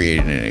guys have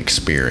created an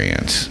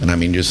experience. And I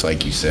mean, just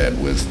like you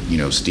said, with,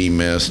 Steam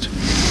Mist,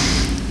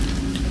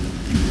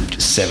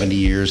 70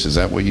 years, is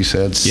that what you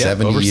said? Yeah,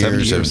 over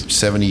 70 years.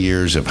 70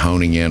 years of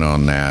honing in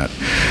on that.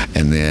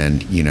 And then,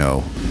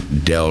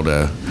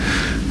 Delta,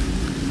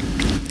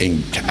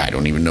 and I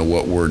don't even know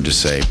what word to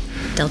say.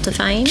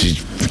 Delta-fying?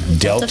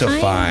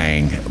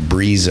 Delta-fying,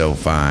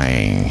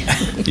 Brizo-fying,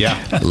 Yeah.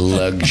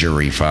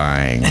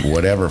 luxury-fying,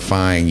 whatever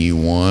fying you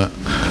want,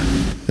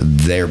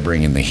 they're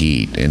bringing the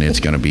heat, and it's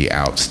going to be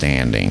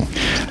outstanding.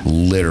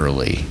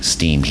 Literally,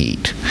 steam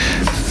heat.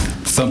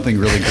 Something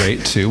really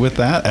great too with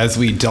that, as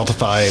we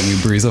Deltafy and we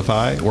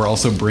Brizofy, we're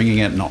also bringing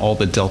it in all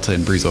the Delta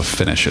and Brizo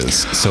finishes.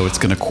 So it's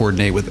going to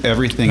coordinate with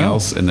everything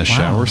else in the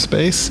shower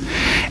space.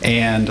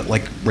 And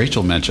like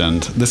Rachel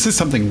mentioned, this is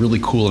something really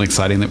cool and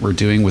exciting that we're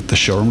doing with the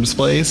showroom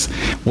displays.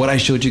 What I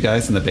showed you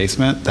guys in the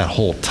basement, that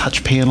whole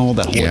touch panel,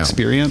 that whole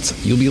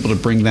experience, you'll be able to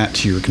bring that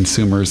to your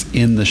consumers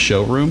in the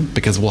showroom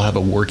because we'll have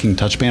a working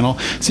touch panel.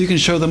 So you can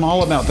show them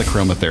all about the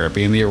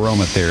chromotherapy and the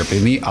aromatherapy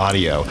and the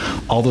audio,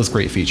 all those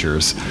great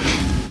features.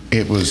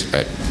 It was,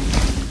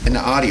 in the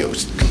audio,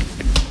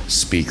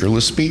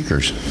 speakerless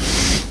speakers.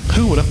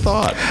 Who would have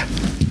thought?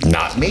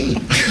 Not me.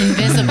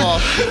 Invisible.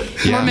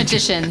 Yeah. More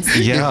magicians.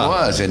 Yeah. It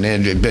was, and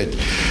then, but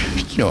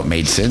it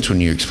made sense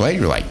when you explained.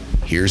 You're like,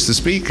 here's the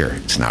speaker.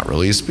 It's not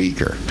really a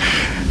speaker.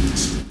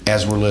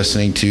 As we're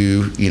listening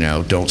to,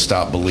 Don't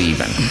Stop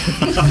Believing.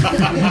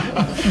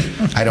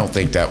 I don't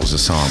think that was a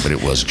song, but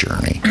it was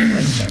Journey.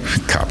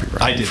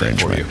 Copyright I did that for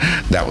infringement. you.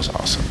 That was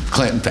awesome.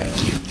 Clinton,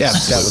 thank you. Yeah, That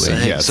was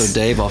absolutely. it. Yes. So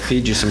Dave, I'll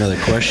feed you some other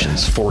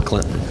questions for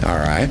Clinton. All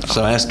right.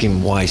 So ask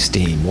him why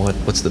steam.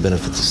 What's the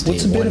benefits of steam?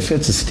 What's the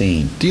benefits of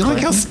steam? Do you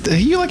like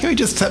how you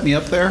just set me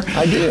up there?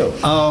 I do.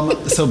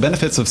 So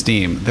benefits of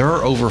steam. There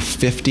are over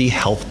 50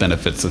 health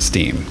benefits of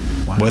steam,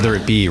 whether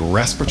it be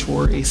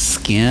respiratory,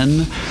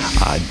 skin,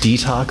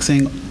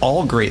 detoxing,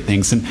 all great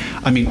things. And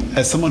I mean,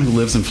 as someone who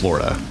lives in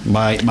Florida,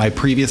 my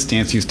previous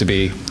stance used to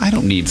be, I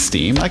don't need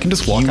steam. I can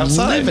just walk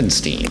outside. live in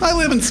steam. I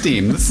live in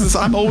steam.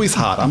 I'm always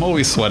hot. I'm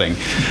always sweating.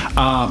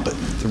 But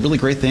the really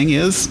great thing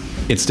is,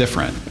 it's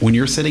different. When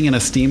you're sitting in a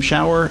steam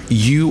shower,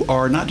 you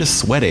are not just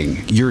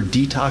sweating, you're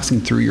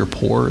detoxing through your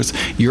pores,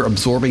 you're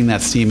absorbing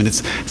that steam, and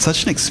it's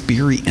such an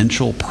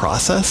experiential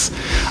process.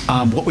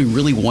 What we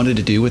really wanted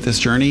to do with this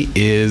journey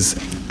is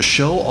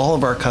show all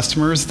of our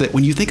customers that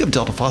when you think of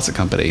Delta Faucet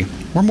Company,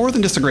 we're more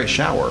than just a great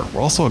shower,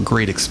 we're also a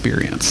great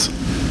experience.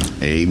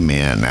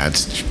 Amen.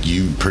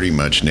 You pretty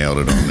much nailed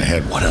it on the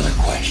head. What other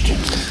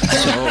questions?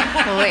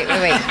 Oh, wait.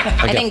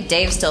 I think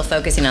Dave's still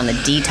focusing on the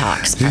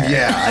detox part.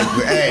 Yeah.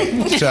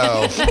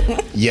 So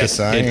yes,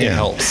 I am. It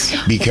helps.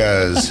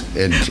 Because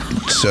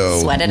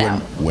Sweat it out.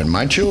 When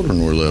my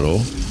children were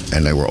little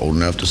and they were old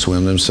enough to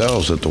swim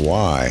themselves at the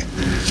Y,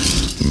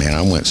 man,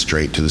 I went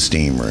straight to the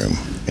steam room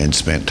and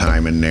spent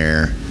time in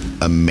there.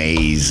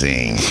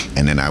 Amazing.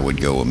 And then I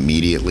would go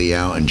immediately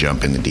out and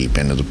jump in the deep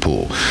end of the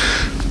pool.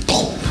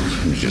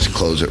 And just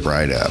close it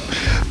right up.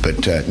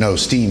 But no,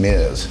 steam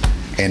is.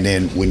 And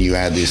then when you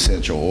add the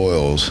essential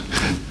oils,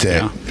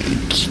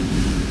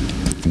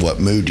 what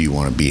mood do you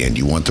want to be in? Do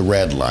you want the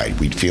red light?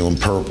 We feeling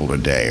purple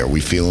today? Are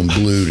we feeling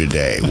blue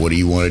today? What do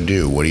you want to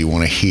do? What do you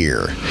want to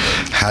hear?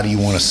 How do you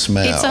want to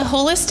smell? It's a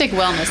holistic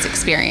wellness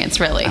experience,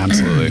 really.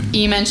 Absolutely.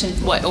 You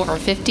mentioned, over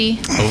 50?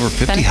 Over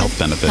 50 health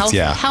benefits,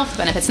 yeah. Health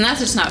benefits, and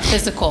that's just not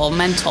physical,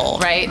 mental,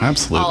 right?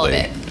 Absolutely. All of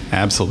it.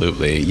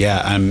 Absolutely.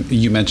 Yeah.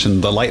 You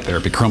mentioned the light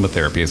therapy,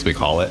 chromotherapy as we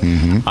call it.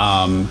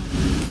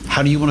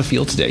 How do you want to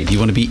feel today? Do you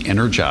want to be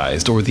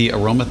energized, or the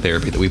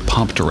aromatherapy that we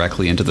pump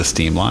directly into the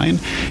steam line?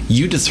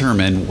 You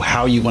determine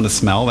how you want to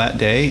smell that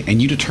day,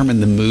 and you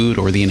determine the mood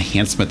or the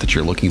enhancement that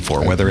you're looking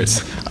for, whether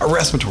it's a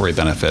respiratory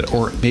benefit,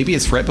 or maybe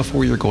it's right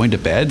before you're going to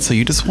bed, so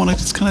you just want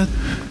to kind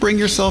of bring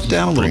yourself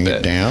down a little bit. Bring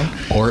it down.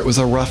 Or it was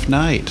a rough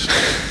night.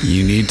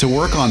 You need to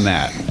work on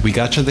that. We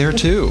got you there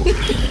too.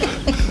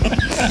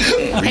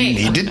 You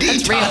need to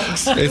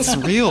detox. It's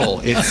real.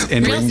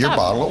 And Bring your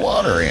bottle of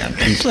water in.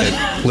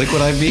 Liquid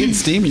IV and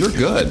steam, you're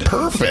good.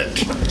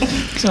 Perfect.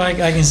 So I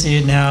can see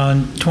it now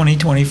in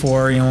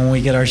 2024, when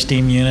we get our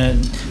steam unit,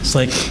 it's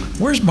like,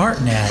 where's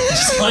Martin at?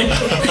 It's like,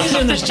 he's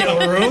in the chill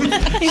room.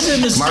 He's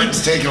in the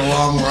Martin's taking a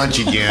long lunch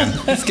again.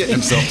 He's getting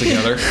himself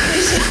together.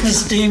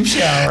 steam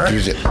shower.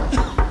 Here's it.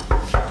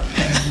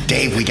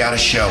 Dave, we got to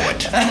show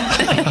it.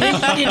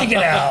 I need to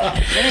get out.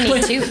 You're gonna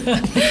need two.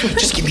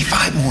 Just give me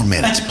 5 more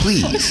minutes,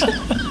 please.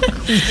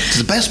 It's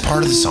the best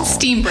part of the song.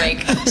 Steam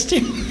break.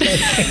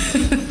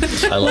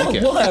 I like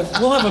it. We'll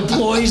have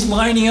employees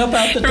lining up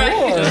out the door.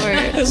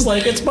 Right. It's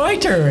like, it's my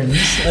turn.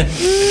 It's like,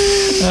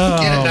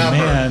 Get a number.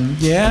 man.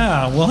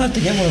 Yeah, we'll have to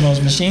get one of those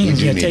We machines.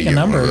 do Yeah, need take to a get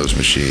number. one of those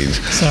machines.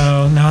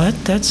 So, no,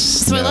 that's...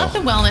 So I love the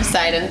wellness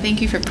side, and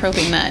thank you for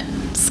probing that,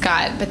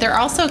 Scott. But there are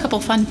also a couple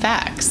fun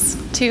facts,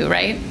 too,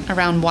 right?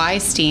 Around why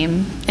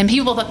steam. And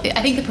people,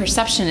 I think the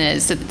perception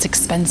is that it's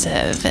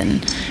expensive,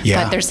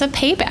 but there's a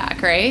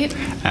payback, right?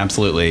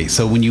 Absolutely.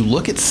 So when you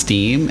look at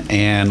steam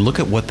and look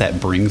at what that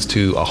brings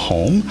to a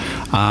home,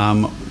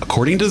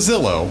 according to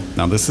Zillow,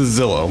 now this is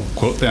Zillow,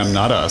 quote them,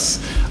 not us,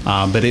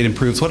 but it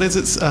improves, what is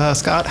it,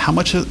 Scott? How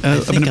much of an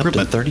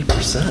improvement? Up to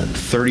 30%.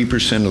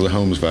 30% of the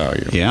home's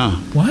value. Yeah.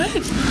 What?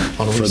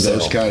 On a For those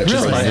resale. kind of,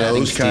 Just for by adding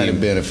those kind of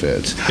steam.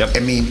 benefits. Yep. I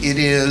mean, it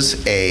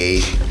is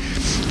in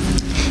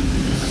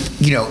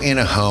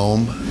a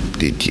home,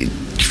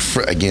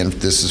 again,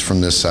 this is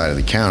from this side of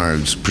the counter,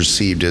 it's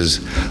perceived as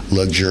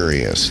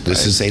luxurious.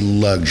 This is a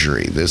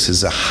luxury. This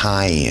is a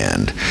high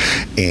end.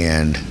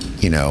 And,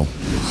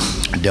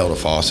 Delta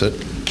Faucet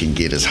can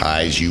get as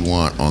high as you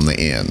want on the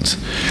ends.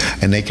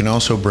 And they can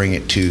also bring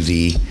it to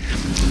the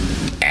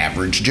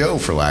average Joe,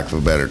 for lack of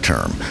a better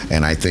term.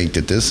 And I think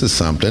that this is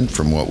something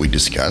from what we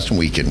discussed, and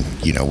we can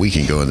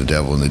go in the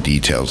devil in the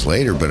details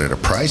later, but at a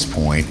price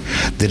point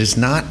that is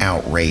not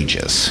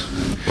outrageous.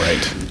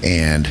 Right.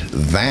 And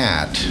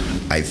that,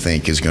 I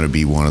think, is going to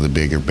be one of the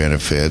bigger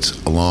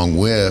benefits, along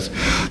with,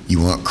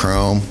 you want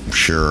chrome?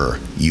 Sure.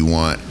 You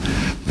want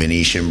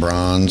Venetian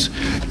bronze?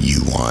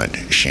 You want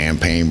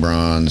champagne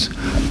bronze?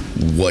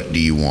 What do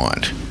you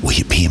want? Will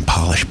you be in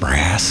polished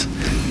brass?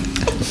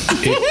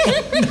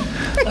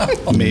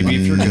 Maybe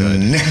if you're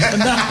good.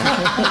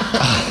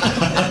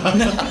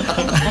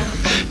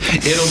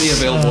 It'll be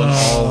available in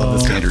all of the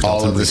standard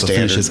All of the Delta standard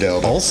finishes.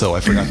 Delta. Also, I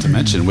forgot to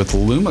mention with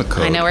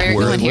LumaCoat. I know where you're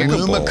we're going here.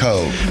 lickable.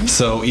 LumaCoat.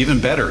 So even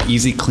better,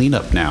 easy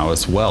cleanup now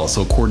as well.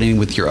 So coordinating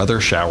with your other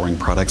showering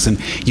products. And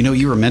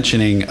you were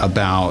mentioning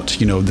about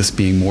this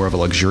being more of a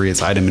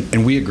luxurious item,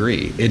 and we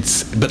agree.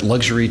 But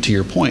luxury, to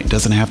your point,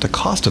 doesn't have to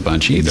cost a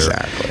bunch either.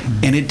 Exactly.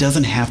 And it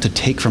doesn't have to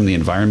take from the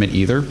environment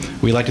either.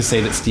 We like to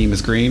say that steam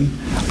is green.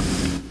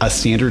 A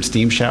standard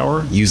steam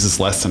shower uses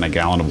less than a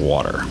gallon of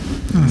water.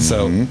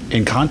 So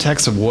in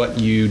context of what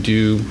you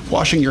do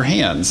washing your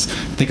hands,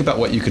 think about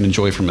what you can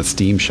enjoy from a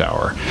steam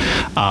shower.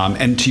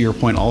 And to your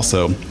point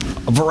also,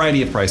 a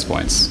variety of price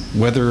points.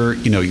 Whether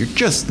you're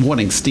just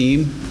wanting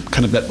steam,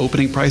 kind of that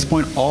opening price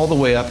point, all the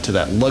way up to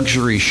that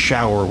luxury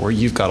shower where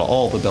you've got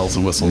all the bells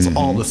and whistles,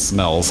 all the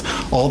smells,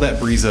 all that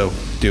Brizo,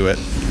 do it.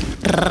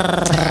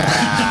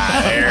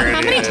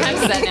 How many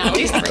times is that now? At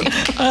least 3.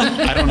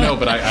 I don't know,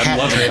 but I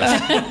love it.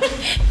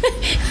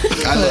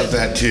 I love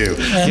that too.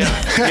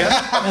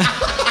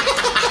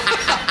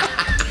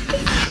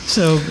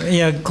 So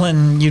yeah,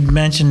 Clinton, you'd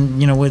mentioned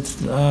with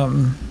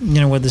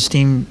the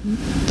steam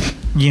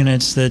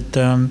units that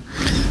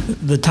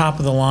the top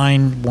of the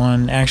line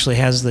one actually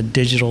has the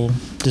digital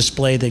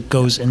display that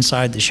goes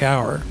inside the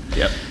shower.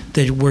 Yep.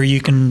 Where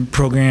you can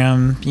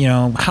program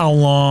how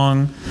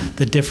long,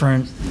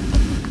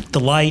 the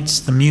lights,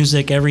 the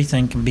music,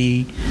 everything can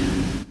be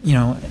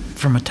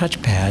from a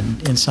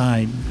touchpad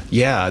inside.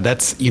 Yeah,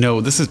 that's,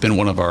 this has been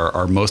one of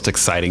our most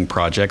exciting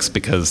projects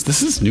because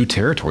this is new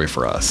territory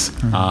for us.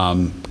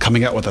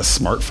 Coming out with a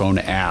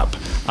smartphone app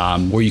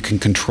where you can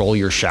control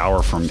your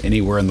shower from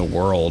anywhere in the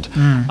world.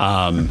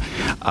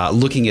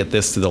 Looking at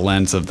this through the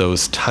lens of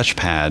those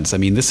touchpads, I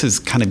mean, this is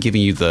kind of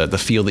giving you the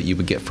feel that you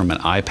would get from an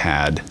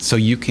iPad. So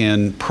you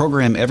can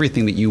program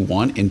everything that you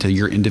want into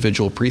your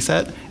individual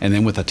preset, and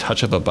then with a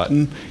touch of a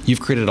button, you've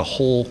created a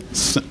whole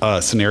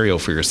scenario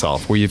for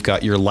yourself where you've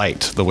got your light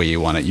the way you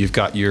want it. You've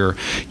got your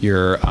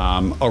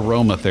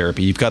aromatherapy.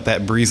 You've got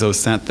that Brizo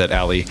scent that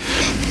Allie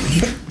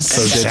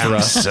so did for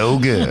us. So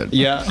good.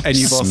 Yeah, and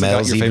you've also got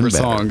Smells your even favorite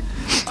better. song.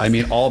 I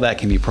mean, all that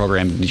can be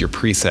programmed into your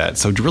preset.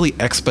 So really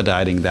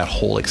expediting that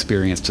whole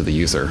experience to the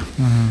user.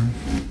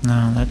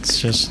 No,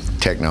 that's just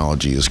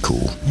Technology is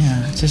cool.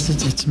 yeah.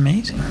 It's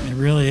amazing. It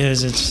really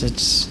is.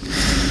 It's.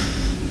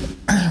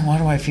 Why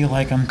do I feel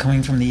like I'm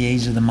coming from the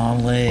age of the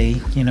Model A,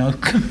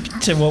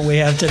 to what we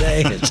have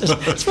today?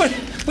 It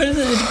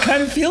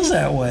kind of feels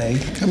that way.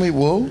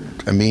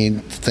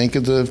 Think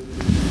of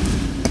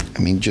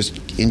just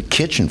in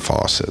kitchen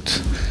faucets.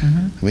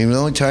 The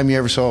only time you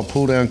ever saw a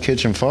pull-down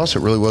kitchen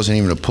faucet really wasn't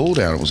even a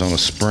pull-down. It was on a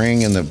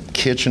spring in the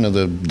kitchen of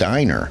the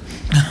diner.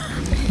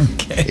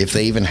 Okay. If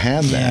they even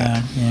had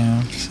that.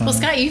 Yeah. So. Well,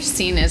 Scott, you've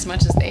seen as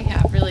much as they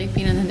have, really,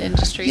 being in the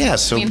industry. Yeah,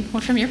 so-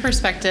 from your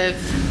perspective,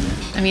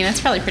 that's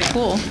probably pretty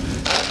cool.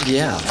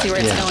 Yeah. See where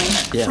it's going.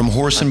 Yeah. From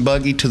horse and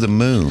buggy to the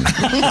moon. I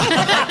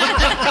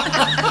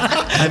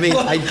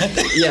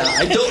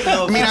don't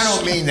know. I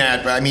don't mean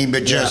that,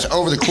 but just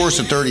over the course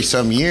of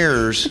 30-some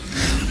years,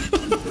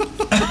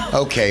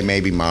 okay,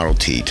 maybe Model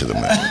T to the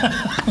moon.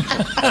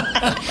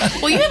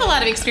 Well, you have a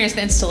lot of experience in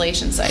the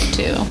installation side,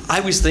 too. I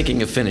was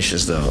thinking of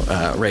finishes,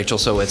 though, Rachel,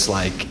 so it's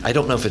like, I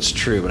don't know if it's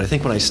true, but I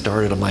think when I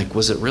started, I'm like,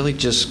 was it really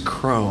just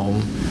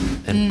chrome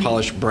and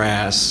polished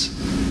brass,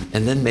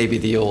 and then maybe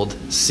the old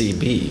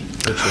CB,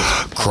 which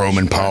was Chrome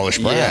and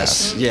polished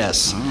brass.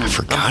 Yes. I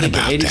forgot I'm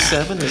about thinking that.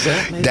 87, is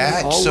that maybe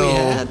That, all so- we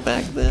had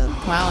back then?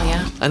 Wow,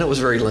 yeah. I know it was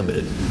very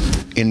limited.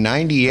 In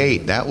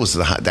 '98, that was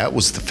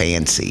the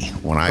fancy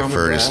when I Chrome and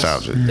first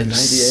brass? stopped. In 98?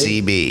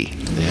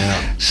 CB.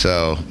 Yeah.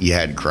 So you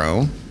had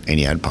chrome and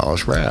you had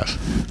polished brass.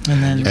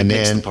 And then And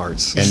mix then, the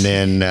parts. and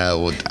then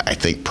I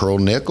think pearl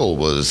nickel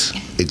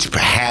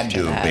had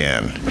to have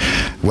been.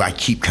 Well, I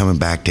keep coming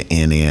back to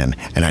NN,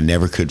 and I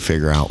never could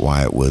figure out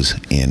why it was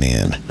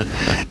NN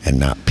and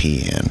not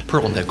PN.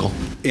 Pearl nickel.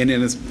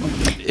 NN is,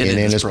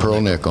 NN is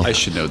pearl nickel. I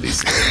should know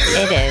these.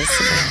 It is.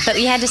 But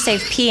we had to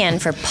save PN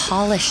for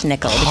polished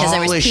nickel because there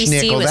was Polished PC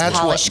nickel, was that's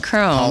what- polished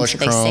chrome. Polished so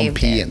they chrome, saved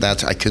PN.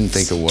 it. I couldn't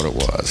think of what it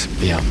was.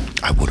 Yeah.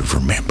 I would have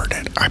remembered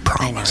it, I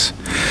promise.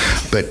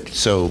 But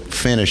so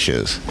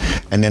finishes.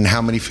 And then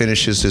how many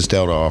finishes does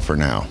Delta offer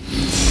now?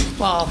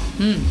 Well,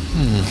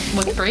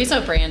 with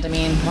Brizo brand,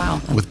 wow.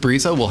 With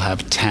Brizo, we'll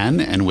have 10,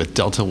 and with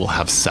Delta, we'll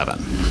have 7.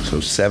 So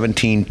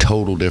 17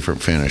 total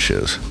different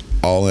finishes,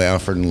 all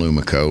offered in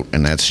LumaCoat,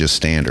 and that's just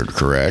standard,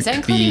 correct? Is that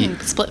including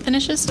split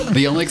finishes?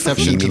 The only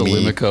exception to the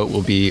Me. LumaCoat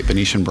will be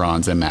Venetian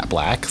bronze and matte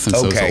black,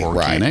 since those Okay, are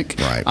organic.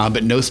 right.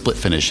 But no split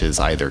finishes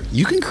either.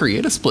 You can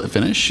create a split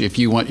finish if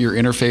you want your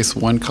interface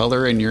one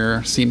color and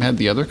your seam head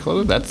the other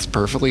color. That's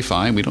perfectly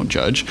fine. We don't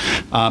judge.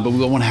 But we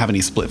don't want to have any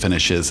split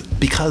finishes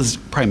because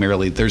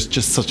primarily there's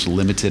just such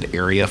limited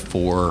area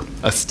for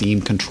a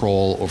steam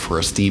control or for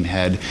a steam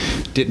head.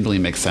 Didn't really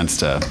make sense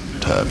to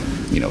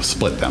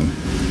split them.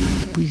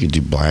 We could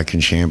do black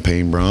and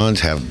champagne bronze.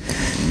 However,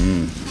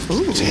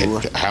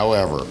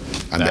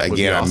 That would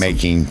be I'm awesome.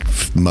 making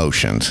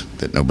motions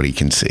that nobody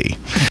can see.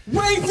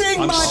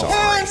 Raising my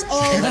hands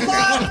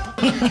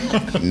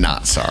on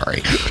Not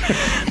sorry.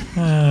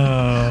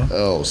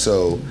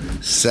 So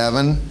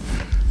 7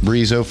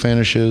 Brizo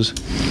finishes,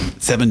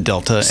 7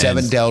 Delta,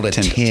 7 and Delta,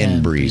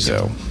 10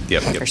 Brizo.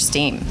 Yep. For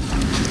steam.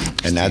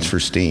 And that's for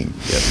steam,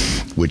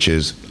 which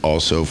is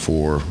also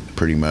for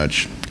pretty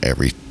much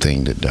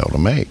everything that Delta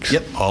makes.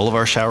 Yep, all of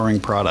our showering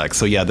products.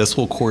 So yeah, this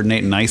will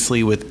coordinate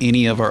nicely with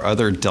any of our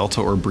other Delta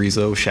or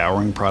Brizo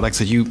showering products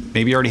that you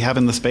maybe already have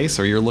in the space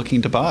or you're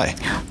looking to buy.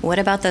 What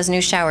about those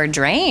new shower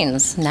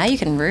drains? Now you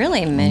can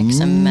really mix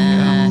and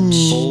match.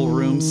 Full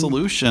room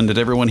solution. Did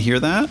everyone hear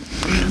that?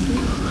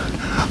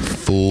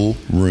 Full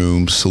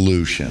room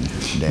solution.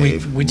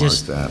 Dave, we mark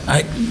just that.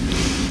 I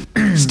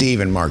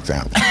Steven, mark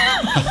that one.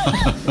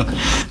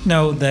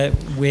 know that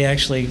we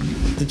actually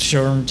the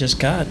showroom just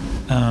got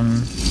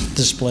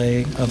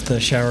display of the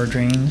shower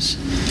drains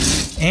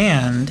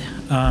and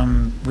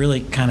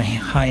really kind of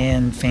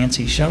high-end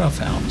fancy shut-off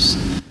valves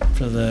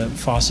for the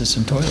faucets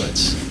and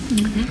toilets.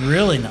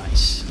 Really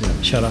nice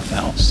shut-off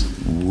valves.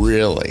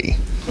 Really?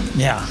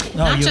 Yeah.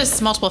 No, Not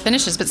just multiple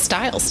finishes, but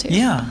styles too.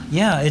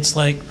 Yeah. It's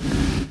like,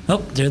 oh,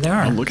 there they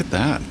are. Oh, look at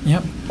that.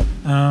 Yep.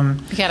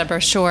 You got a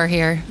brochure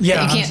here.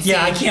 Yeah, that you can't see.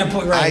 I can't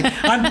put right.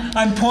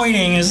 I'm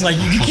pointing. It's like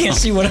you can't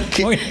see what I'm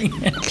pointing.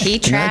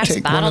 Heat Can I traps,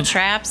 take one bottle of-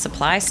 traps,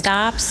 supply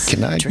stops.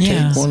 Can I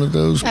Yeah. take one of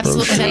those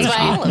Absolutely. brochures? That's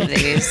why All of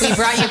these. we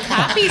brought you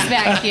copies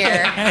back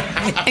here,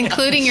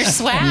 including your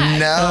swag.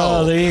 No.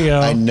 Oh, there you go.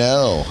 I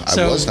know.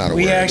 I was not aware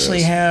we of actually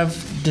this.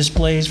 have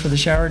displays for the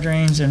shower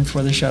drains and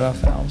for the shut-off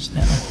valves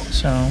now.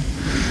 So,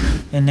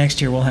 and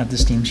next year we'll have the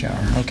steam shower.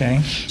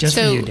 Okay, just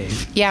for you,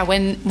 Dave. Yeah,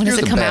 when does You're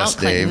it the come best,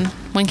 out, Clinton? Dave.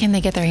 When can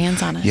they get their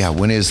hands on it? Yeah,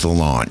 when is the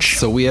launch?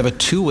 So we have a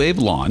 2-wave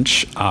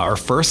launch. Our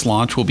first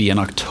launch will be in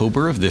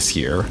October of this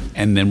year,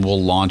 and then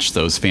we'll launch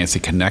those fancy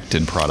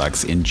connected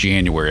products in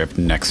January of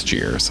next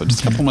year. So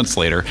just a couple months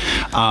later.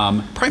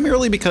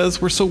 Primarily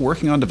because we're still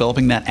working on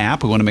developing that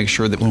app. We want to make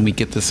sure that when we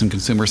get this in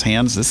consumers'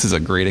 hands, this is a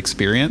great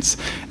experience,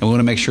 and we want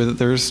to make sure that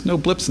there's no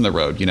blips in the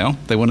road. You know,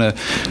 they want to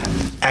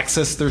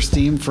access their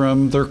steam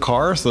from their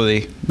car, so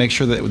they make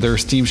sure that their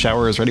steam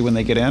shower is ready when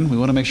they get in. We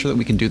want to make sure that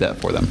we can do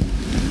that for them.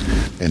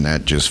 And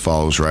that just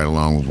follows right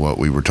along with what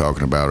we were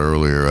talking about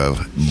earlier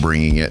of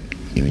bringing it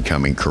and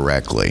coming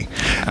correctly.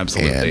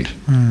 Absolutely.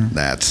 And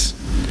that's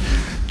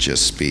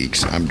just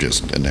speaks. I'm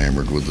just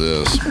enamored with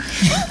this.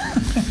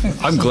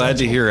 I'm glad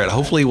to hear it.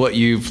 Hopefully what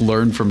you've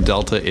learned from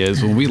Delta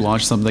is when we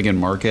launch something in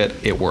market,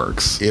 it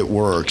works. It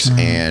works,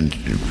 and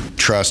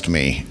trust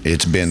me,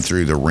 it's been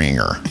through the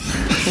ringer.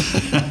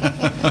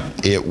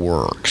 It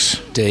works.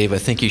 Dave, I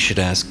think you should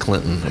ask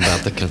Clinton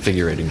about the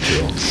configurating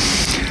tool.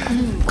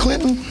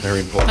 Clinton, Very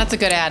important. That's a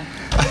good ad.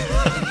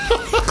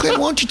 Clinton,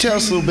 why don't you tell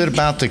us a little bit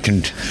about the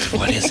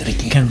what is it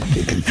again?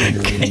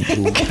 Configurating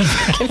tool.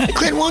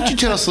 Clinton, why don't you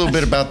tell us a little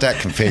bit about that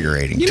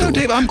configurating You tool? know,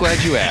 Dave, I'm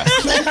glad you asked.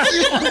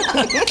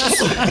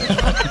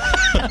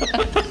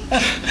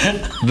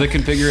 The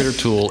configurator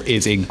tool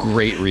is a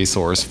great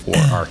resource for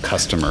our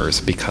customers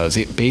because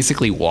it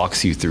basically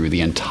walks you through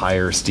the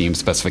entire steam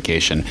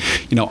specification.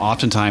 You know,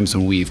 oftentimes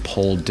when we've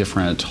polled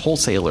different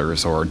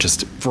wholesalers or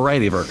just a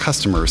variety of our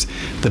customers,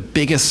 the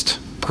biggest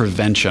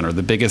prevention or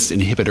the biggest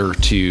inhibitor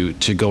to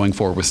going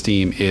forward with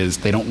steam is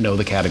they don't know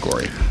the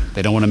category.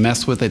 They don't want to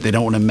mess with it. They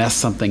don't want to mess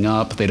something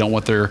up. They don't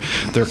want their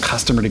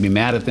customer to be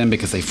mad at them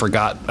because they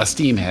forgot a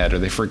steam head or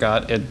they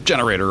forgot a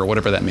generator or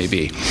whatever that may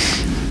be.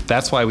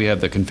 That's why we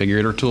have the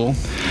configurator tool.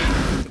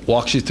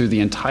 Walks you through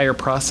the entire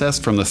process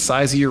from the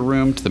size of your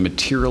room to the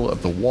material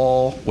of the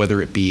wall,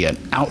 whether it be an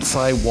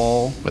outside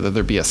wall, whether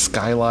there be a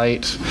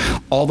skylight,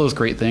 all those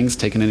great things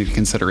taken into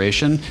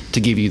consideration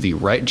to give you the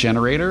right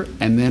generator.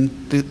 And then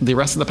the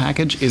rest of the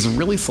package is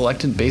really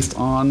selected based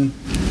on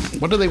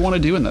what do they want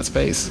to do in that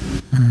space.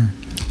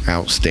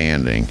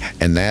 Outstanding.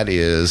 And that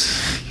is,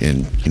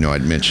 and you know,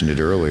 I'd mentioned it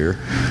earlier.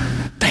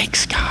 Thanks,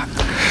 Scott.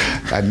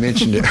 I'd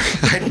mentioned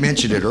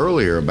it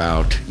earlier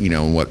about, you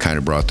know, what kind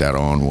of brought that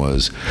on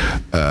was,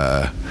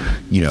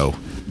 you know,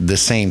 the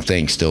same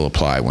things still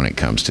apply when it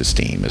comes to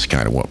steam is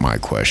kind of what my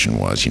question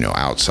was. You know,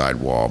 outside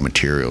wall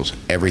materials,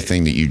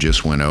 everything that you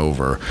just went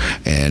over,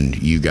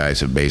 and you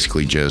guys have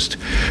basically just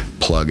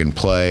plug and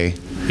play.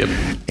 Yep.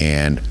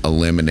 And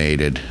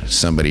eliminated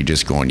somebody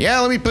just going, yeah,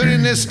 let me put it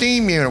in this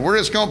steam unit. We're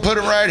just going to put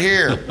it right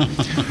here.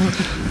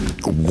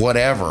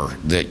 Whatever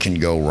that can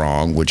go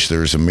wrong, which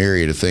there's a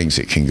myriad of things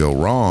that can go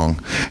wrong,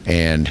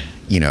 and,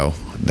 you know,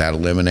 that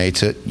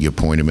eliminates it. You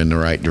point them in the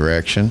right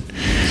direction,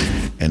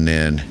 and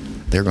then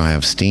they're going to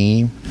have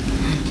steam.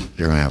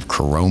 They're going to have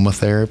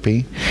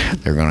chromotherapy.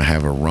 They're going to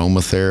have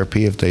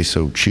aromatherapy if they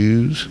so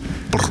choose.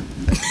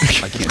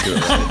 I can't do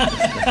it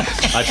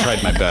right. I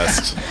tried my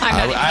best.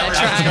 I'm not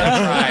even gonna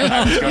try.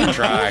 I was going to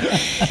try.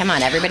 Come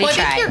on, everybody Well, I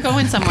try. think you're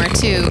going somewhere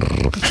too.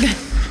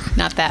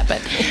 Not that,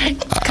 but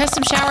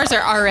custom showers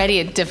are already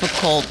a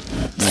difficult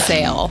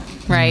sale,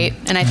 right?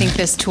 And I think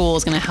this tool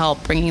is going to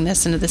help bringing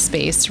this into the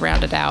space to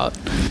round it out.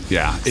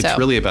 Yeah, it's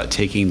really about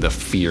taking the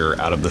fear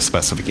out of the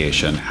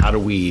specification. How do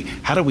we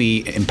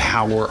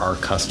empower our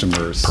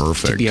customers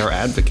to be our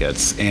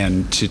advocates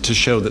and to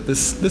show that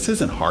this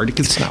isn't hard?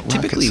 Because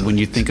typically when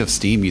you think of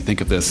steam, you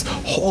think of this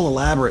whole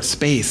elaborate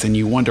space and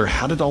you wonder,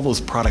 how did all those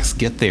products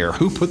get there?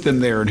 Who put them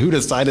there and who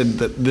decided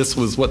that this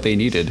was what they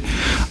needed?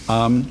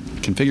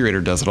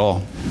 Configurator does it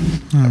all.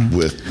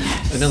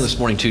 I know this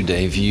morning too,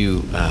 Dave,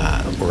 you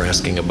were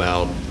asking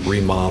about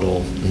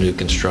remodel, new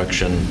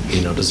construction,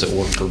 does it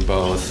work for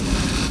both?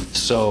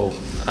 So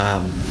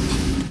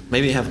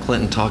maybe have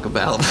Clinton talk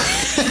about.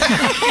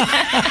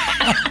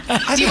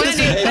 Do you want to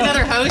do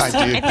another host? I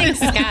do. I think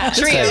Scott.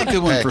 That's a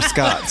good one for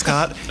Scott.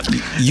 Scott,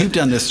 you've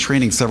done this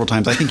training several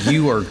times. I think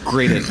you are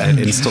great at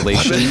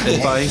installation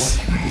advice.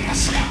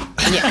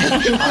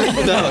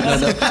 No.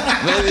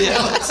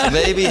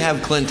 Maybe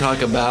have Clint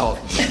talk about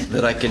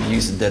that I can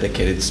use a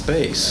dedicated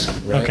space,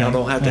 right? Okay. I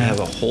don't have to have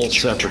a whole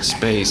separate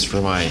space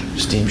for my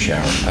steam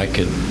shower. I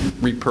could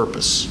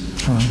repurpose.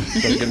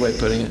 Is that a good way of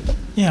putting it?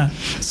 Yeah.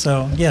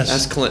 So, yes.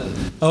 Ask Clinton.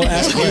 Oh,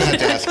 ask You Clinton. have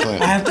to ask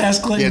Clinton. I have to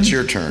ask Clinton. It's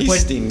your turn. He's a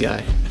steam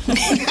guy.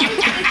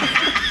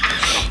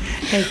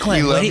 Hey,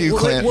 Clinton. We love you,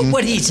 Clinton.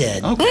 What he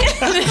said.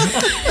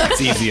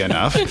 It's easy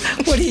enough.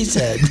 What he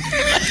said.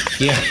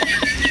 Yeah.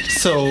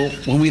 So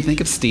when we think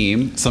of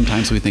steam,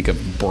 sometimes we think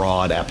of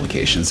broad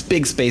applications,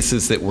 big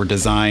spaces that were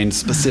designed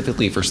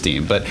specifically for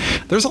steam. But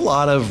there's a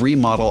lot of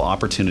remodel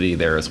opportunity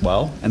there as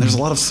well. And there's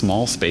a lot of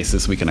small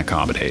spaces we can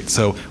accommodate.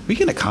 So we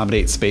can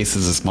accommodate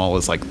spaces as small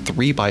as like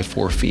 3 by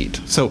 4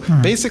 feet. So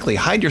basically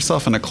hide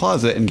yourself in a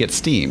closet and get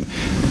steam.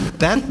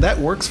 That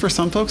works for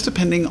some folks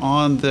depending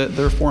on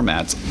their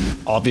formats.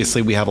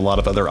 Obviously, we have a lot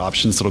of other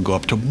options that'll go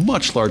up to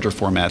much larger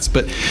formats.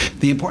 But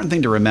the important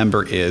thing to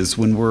remember is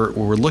when we're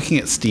looking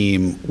at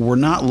steam, we're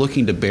not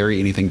looking to bury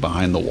anything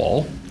behind the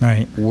wall.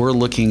 Right. We're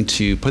looking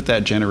to put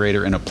that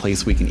generator in a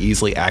place we can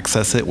easily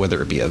access it, whether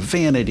it be a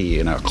vanity,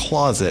 in a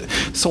closet.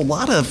 So a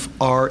lot of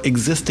our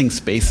existing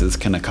spaces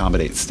can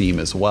accommodate steam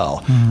as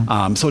well.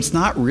 So it's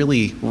not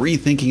really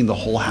rethinking the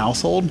whole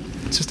household.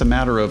 It's just a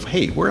matter of,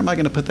 hey, where am I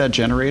going to put that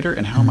generator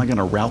and how am I going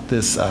to route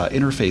this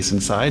interface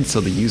inside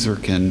so the user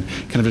can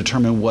kind of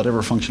determine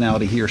whatever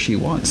functionality he or she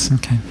wants.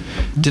 Okay.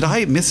 Did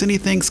I miss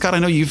anything, Scott? I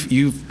know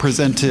you've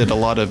presented a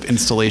lot of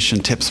installation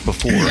tips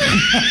before.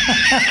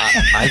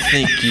 I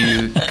think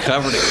you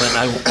covered it,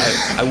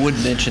 Clinton. I would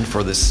mention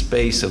for the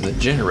space of the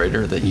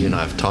generator that you and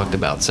I have talked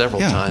about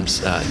several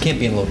times, it can't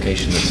be in a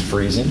location that's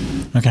freezing.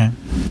 Okay.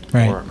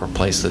 Right. Or a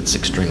place that's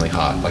extremely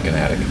hot, like an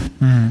attic.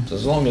 So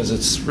as long as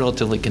it's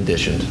relatively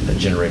conditioned, a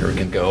generator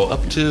can go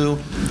up to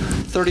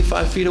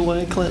 35 feet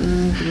away,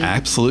 Clinton?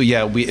 Absolutely,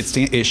 yeah.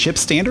 It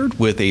ships standard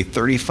with a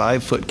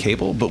 35-foot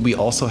cable, but we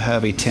also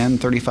have a 10,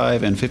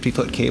 35, and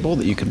 50-foot cable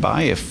that you can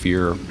buy if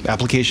your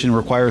application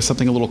requires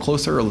something a little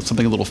closer or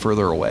something a little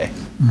further away.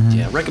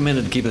 Yeah,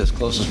 recommended to keep it as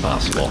close as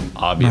possible.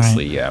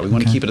 Obviously, Right. yeah. We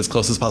want to keep it as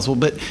close as possible.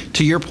 But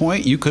to your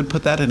point, you could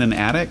put that in an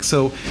attic.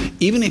 So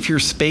even if your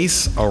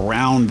space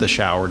around the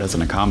shower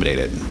doesn't accommodate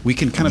it, we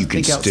can kind of You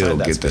can think outside still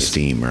that get the space.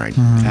 steam where it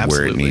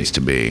Absolutely. needs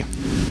to be.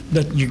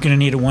 But you're going to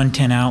need a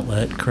 110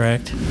 outlet,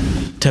 correct?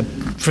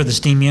 For the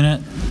steam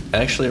unit?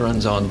 Actually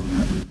runs on.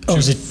 Oh,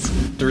 is it?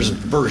 There's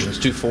versions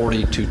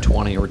 240,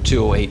 220, or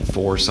 208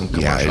 for some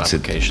commercial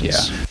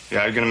applications.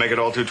 Yeah, you're gonna make it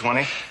all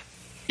 220?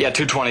 Yeah,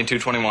 220,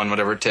 221,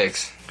 whatever it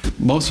takes.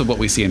 Most of what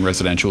we see in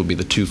residential would be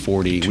the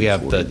 240. We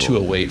have the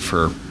 208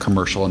 for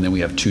commercial, and then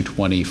we have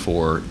 220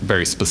 for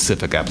very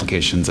specific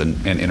applications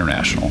and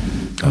international.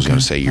 I was going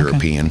to say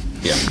European.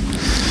 Yeah.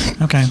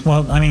 Okay.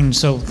 Well, I mean,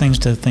 so things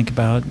to think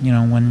about,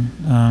 when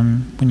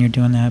you're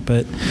doing that.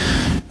 But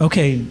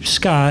okay,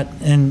 Scott,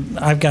 and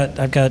I've got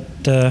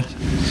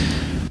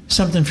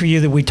something for you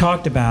that we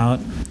talked about.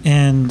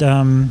 And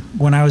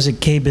when I was at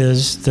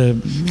KBIS,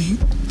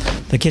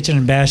 the Kitchen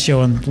and Bath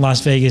Show in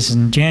Las Vegas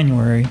in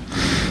January,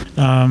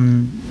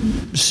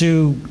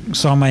 Sue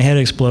saw my head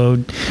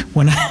explode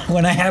when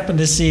I happened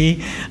to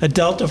see a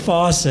Delta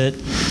Faucet.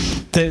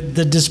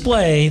 The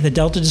display, the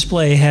Delta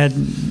display had,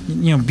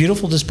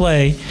 beautiful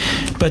display,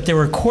 but there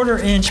were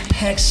 1/4-inch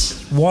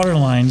PEX water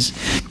lines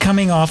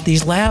coming off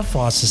these lab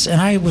faucets, and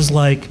I was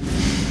like,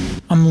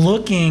 I'm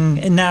looking,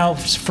 and now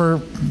for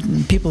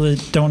people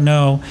that don't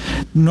know,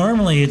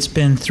 normally it's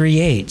been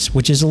 3/8,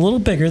 which is a little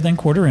bigger than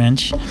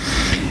 1/4-inch,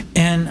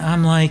 and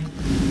I'm like,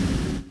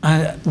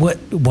 what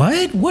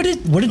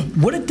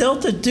did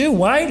Delta do?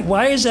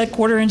 Why is that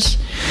 1/4-inch?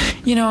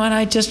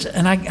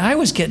 And I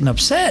was getting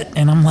upset,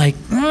 and I'm like,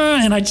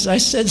 and I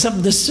said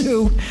something to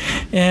Sue,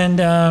 and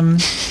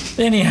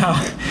anyhow,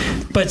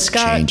 but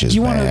Scott, do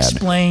you want to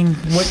explain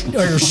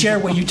or share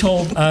what you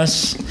told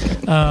us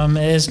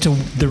as to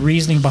the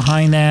reasoning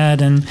behind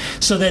that, and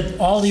so that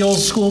all the old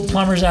school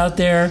plumbers out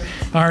there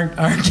aren't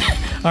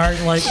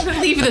like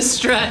Leave the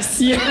stress.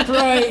 Yeah,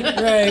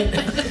 right.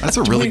 That's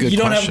a really good You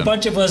don't question. have a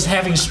bunch of us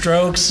having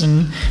strokes,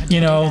 and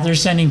they're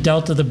sending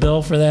Delta the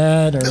bill for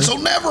that, or This will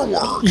never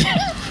work.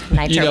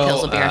 Nitro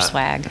pills will be our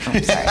swag. Oh,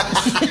 I'm sorry.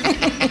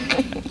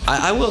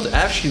 I will.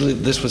 Actually,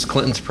 this was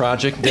Clinton's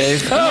project,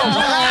 Dave.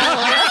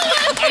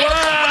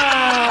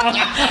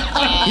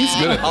 He's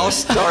good. I'll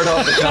start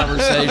off the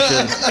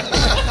conversation,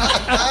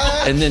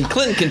 and then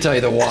Clinton can tell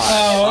you the why.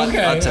 Oh,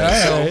 okay. I'll tell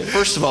you. All right. So,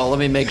 first of all, let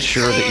me make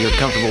sure that you're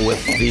comfortable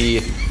with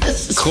the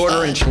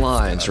quarter-inch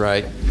lines,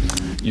 right?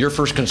 Your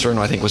first concern,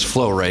 I think, was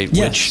flow rate,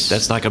 Yes. which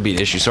that's not going to be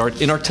an issue. So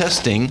in our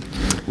testing,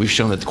 we've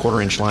shown that the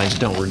quarter-inch lines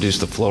don't reduce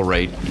the flow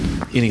rate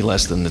any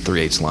less than the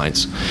 3/8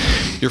 lines.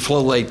 Your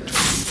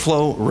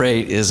flow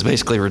rate is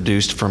basically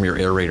reduced from your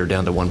aerator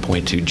down to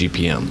 1.2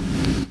 GPM.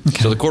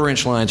 So the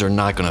quarter-inch lines are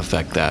not going to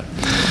affect that.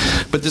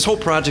 But this whole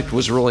project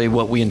was really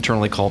what we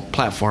internally call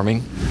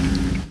platforming.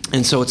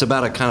 And so it's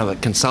about a kind of a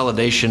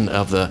consolidation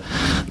of the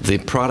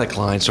product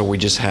line, so we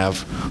just have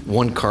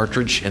one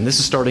cartridge, and this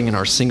is starting in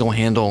our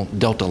single-handle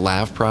Delta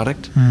Lav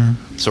product.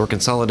 So we're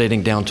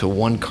consolidating down to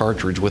one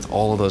cartridge with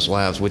all of those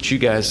lavs, which you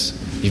guys,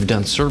 you've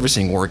done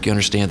servicing work, you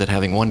understand that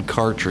having one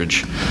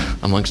cartridge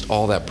amongst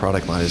all that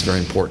product line is very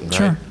important, right?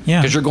 Sure,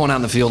 yeah. Because you're going out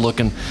in the field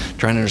looking,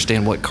 trying to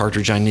understand what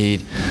cartridge I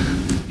need.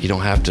 You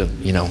don't have to,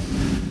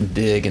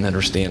 dig and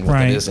understand what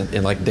Right. that is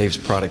in like Dave's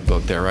product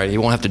book there, right?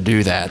 You won't have to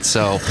do that.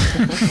 So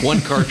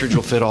one cartridge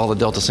will fit all the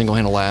Delta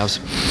single-handle lavs.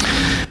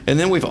 And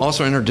then we've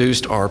also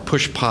introduced our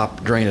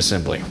push-pop drain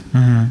assembly.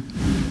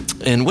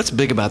 And what's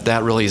big about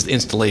that really is the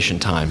installation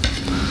time.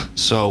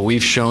 So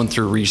we've shown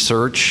through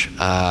research,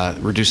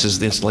 reduces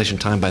the installation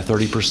time by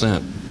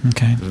 30%.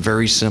 Okay.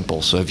 Very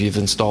simple. So if you've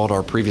installed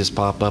our previous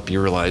pop-up,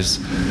 you realize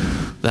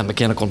that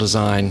mechanical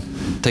design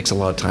takes a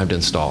lot of time to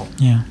install.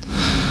 Yeah.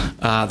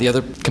 The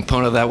other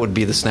component of that would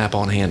be the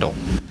snap-on handle.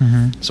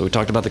 So we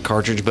talked about the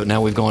cartridge, but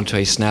now we've gone to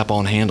a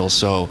snap-on handle.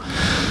 So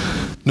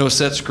no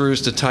set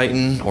screws to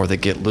tighten, or that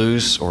get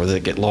loose, or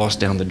that get lost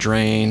down the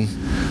drain.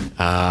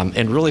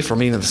 And really,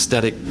 from an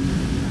aesthetic,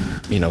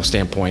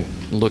 standpoint,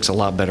 looks a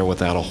lot better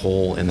without a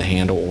hole in the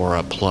handle or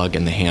a plug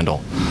in the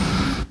handle.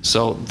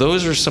 So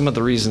those are some of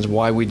the reasons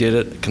why we did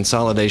it.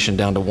 Consolidation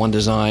down to one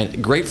design.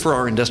 Great for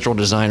our industrial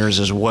designers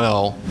as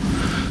well.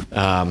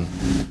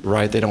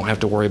 Right? They don't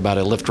have to worry about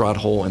a lift rod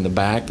hole in the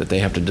back that they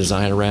have to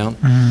design around.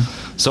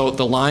 So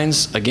the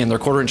lines, again, they're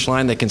quarter-inch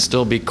line. They can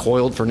still be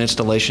coiled for an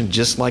installation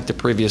just like the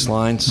previous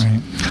lines.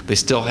 Right. They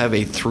still have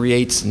a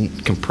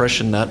 3/8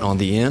 compression nut on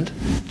the end,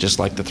 just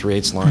like the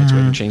 3/8 lines. We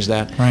haven't changed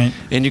that. Right.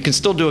 And you can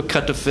still do a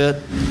cut to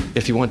fit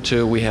if you want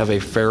to. We have a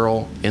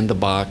ferrule in the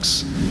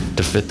box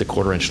to fit the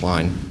quarter-inch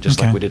line, just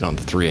like Okay. we did on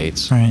the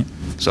 3/8. Right.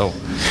 So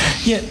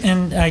Yeah,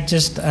 and it's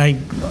just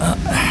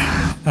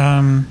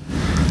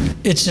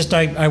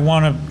I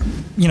want to,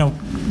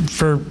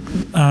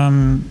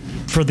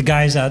 for the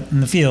guys out in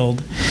the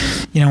field,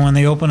 when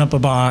they open up a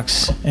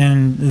box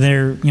and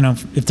they're,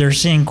 if they're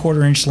seeing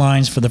quarter-inch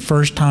lines for the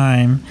first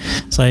time,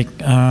 it's like,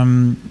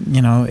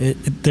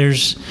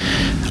 there's,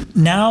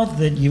 now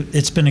that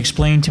it's been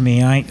explained to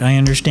me, I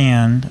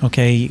understand.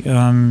 Okay,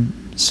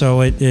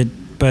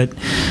 but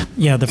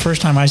yeah, the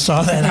first time I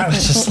saw that, I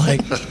was just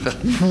like,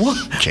 "What?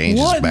 Change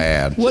is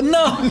bad." What?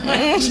 No,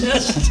 I was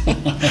Go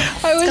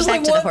back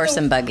like, to "What the horse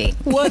and buggy.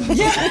 What?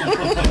 Yeah, I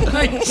was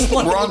like,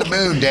 We're on the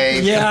moon,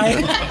 Dave.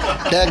 yeah.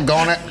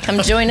 Daggone it. Come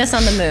join us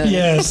on the moon.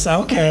 Yes.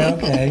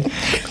 Okay.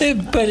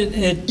 But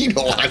it You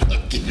know I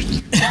look at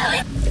you.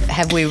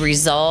 Have we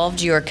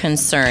resolved your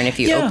concern if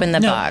you open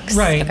the box?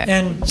 Right. Okay.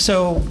 And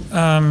so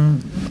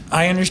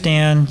I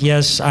understand.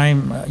 Yes,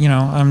 I'm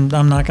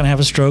not going to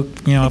have a stroke.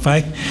 If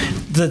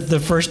the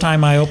first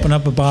time I open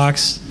up a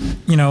box,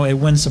 at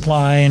Wind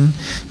Supply, and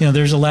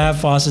there's a lab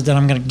faucet that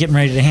I'm getting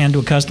ready to hand to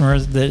a customer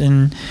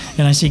and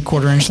I see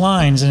quarter-inch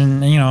lines,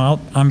 and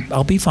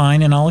I'll be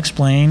fine, and I'll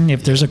explain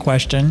if there's a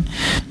question.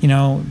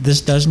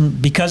 This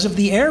doesn't, because of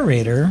the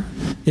aerator,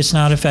 it's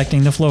not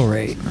affecting the flow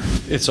rate.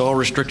 it's all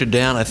restricted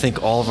down. I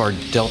think all of our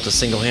Delta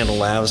single-handle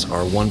lavs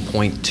are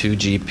 1.2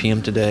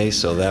 GPM today,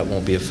 so that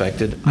won't be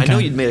affected. I know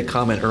you'd made a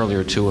comment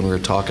earlier, too, when we were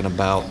talking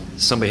about,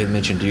 somebody had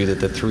mentioned to you that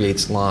the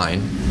 3/8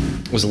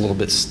 line was a little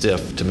bit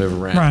stiff to move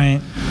around.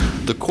 Right.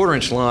 The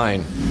quarter-inch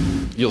line,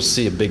 you'll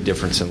see a big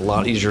difference and a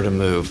lot easier to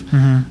move.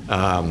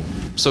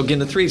 So again,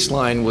 the 3/8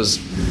 line was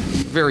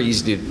very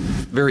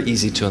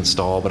easy to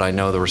install, but I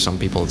know there were some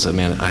people that said,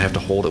 man, I have to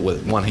hold it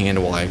with one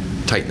hand while I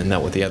tighten the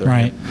nut with the other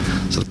hand.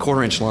 So the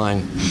quarter-inch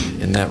line,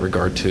 in that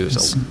regard too,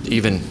 is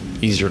even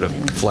easier to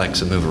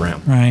flex and move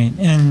around. Right.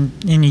 And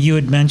you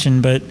had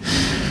mentioned, but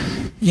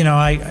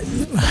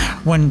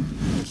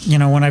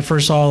when I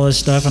first saw all this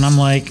stuff, and I'm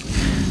like,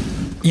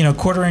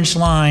 quarter-inch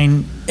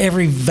line,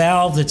 every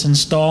valve that's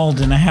installed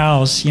in a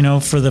house,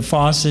 for the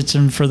faucets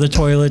and for the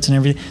toilets and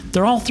everything,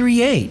 they're all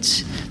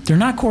 3/8. They're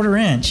not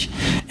quarter-inch.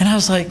 And I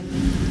was like,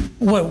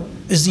 what,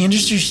 is the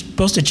industry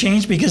supposed to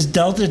change because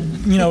Delta,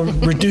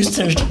 reduced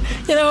their,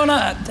 and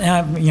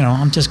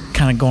I'm just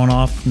kind of going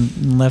off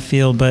in left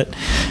field, but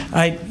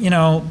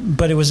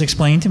but it was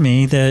explained to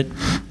me that,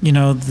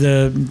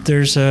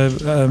 there's a,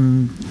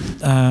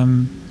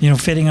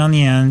 fitting on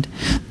the end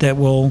that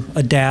will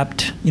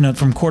adapt,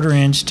 from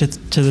quarter-inch to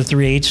the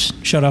 3/8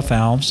 shutoff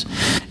valves.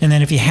 And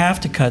then if you have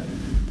to cut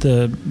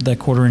the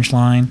quarter-inch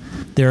line,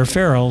 there are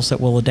ferrules that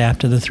will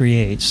adapt to the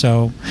 3/8.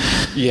 So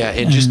Yeah,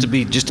 and just to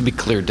be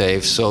clear,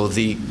 Dave, so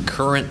the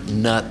current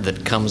nut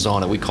that comes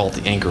on it, we call it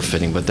the anchor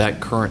fitting, but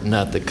that current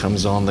nut that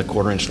comes on the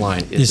 1/4-inch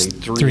line is a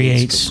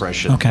 3/8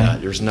 compression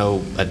nut. There's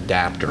no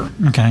adapter.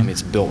 Okay. I mean,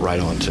 it's built right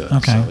onto it.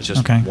 Okay. So it's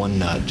just one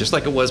nut, just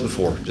like it was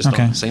before. Just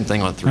same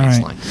thing on a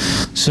 3/8 line.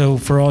 So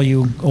for all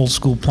you old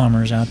school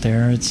plumbers out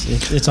there,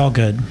 it's all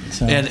good.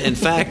 So. And in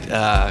fact,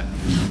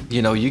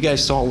 you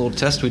guys saw a little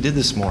test we did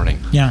this morning.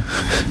 Yeah.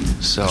 I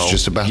So was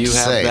just about to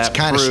say, it's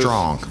kind of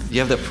strong. You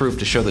have that proof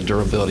to show the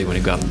durability when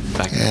you got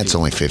back. It's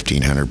only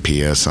 1,500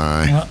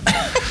 PSI.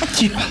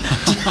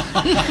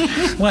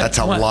 That's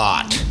a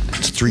lot.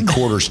 It's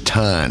 3/4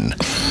 ton.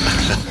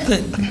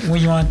 Well,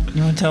 you want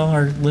to tell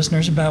our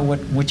listeners about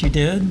what you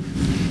did?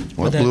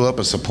 Well, it blew up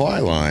a supply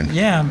line.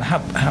 Yeah.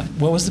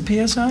 What was the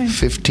PSI?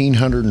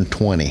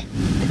 1,520.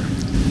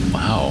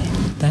 Wow.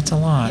 That's a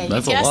lot. Yeah,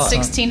 That's you a lot.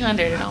 guessed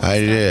 1,600. And almost I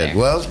got did. there.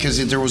 Well, because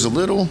there was a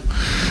little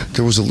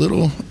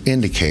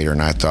indicator,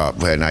 and I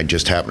thought, and I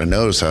just happened to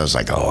notice. I was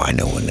like, "Oh, I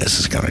know when this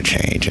is going to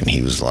change." And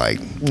he was like,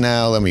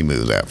 "No, let me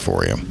move that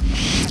for you."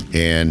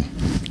 And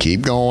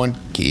keep going.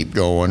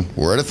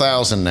 We're at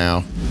 1,000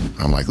 now.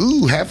 I'm like,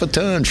 "Ooh, half a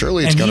ton.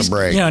 Surely it's going to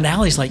break." And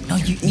Allie's like, "No,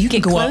 you can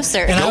Get go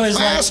closer. up." And Go I was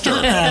faster.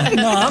 like,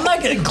 "No, I'm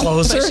not getting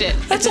closer. Push it.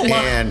 That's a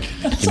lot." And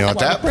That's at a lot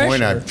that of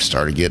point, I pressure.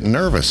 started getting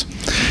nervous.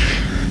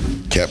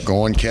 Kept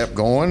going,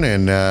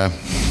 and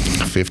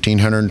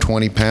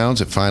 1,520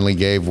 pounds. It finally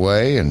gave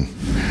way, and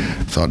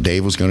thought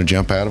Dave was going to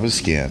jump out of his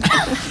skin.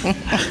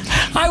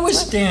 I was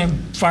standing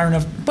far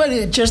enough, but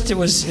it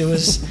was.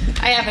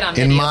 I have it on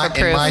In video my for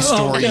proof.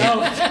 story,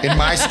 no. in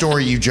my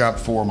story, you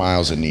jumped 4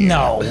 miles in the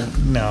air.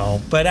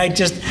 No. But I've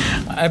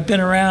been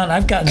around.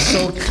 I've gotten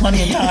soaked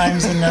plenty of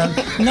times, and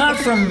not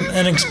from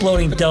an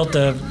exploding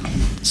Delta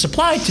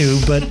supply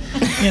tube, but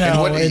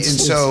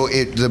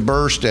the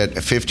burst at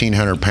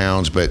 1,500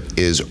 pounds, but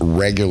is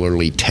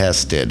regularly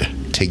tested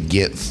to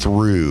get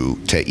through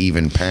to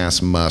even pass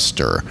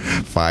muster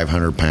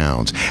 500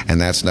 pounds,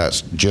 and that's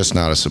not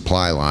a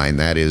supply line.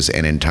 That is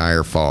an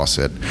entire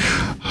faucet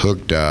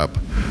hooked up,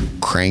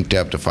 cranked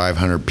up to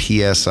 500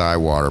 psi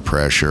water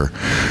pressure,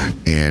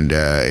 and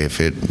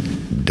if it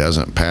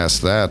doesn't pass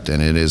that, then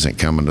it isn't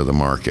coming to the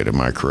market.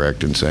 Am I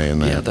correct in saying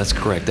that? Yeah, that's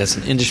correct. That's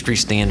an industry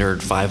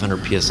standard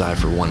 500 psi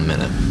for 1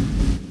 minute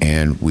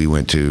And we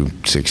went to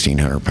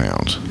 1,600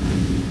 pounds.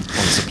 on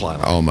the supply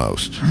line.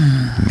 Almost.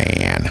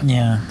 Man.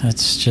 Yeah,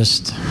 that's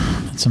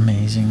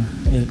amazing.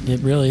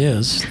 It really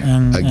is.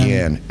 And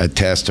Again, a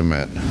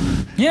testament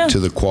yeah. to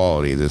the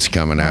quality that's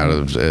coming out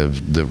of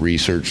the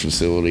research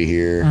facility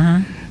here.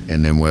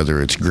 And then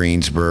whether it's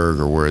Greensburg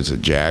or where is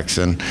it,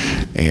 Jackson,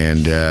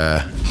 and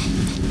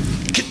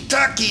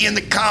Kentucky in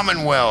the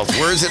Commonwealth.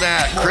 Where's it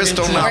at?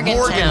 Crystal, not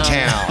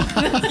Morgantown.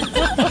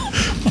 Morgantown.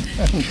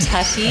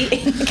 Kentucky.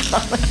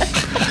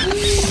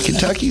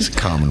 Kentucky's a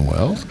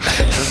Commonwealth.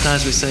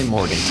 Sometimes we say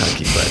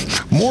Morgantucky, but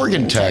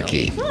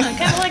Morgantucky. Oh, I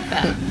kind of like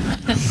that.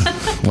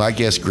 Well, I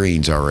guess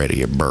Green's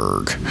already a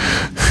burg.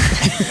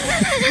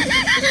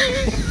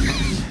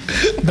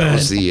 That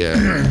was the.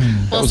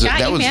 Well, Scott,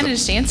 you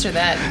managed to answer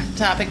that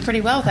topic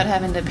pretty well without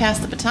having to pass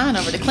the baton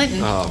over to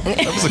Clinton.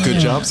 That was a good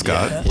job,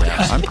 Scott.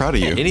 I'm proud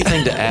of you.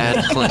 anything to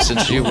add, Clint,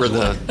 since you were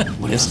the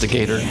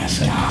instigator?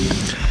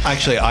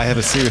 Actually, I have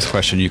a serious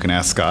question you can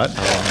ask Scott.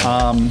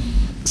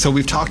 So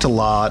we've talked a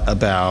lot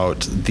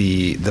about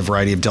the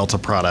variety of Delta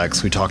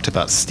products. We talked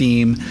about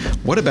steam.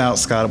 What about,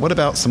 Scott, what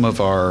about some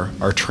of our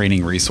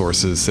training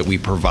resources that we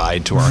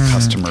provide to our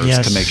customers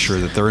yes. to make sure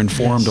that they're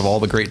informed of all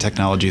the great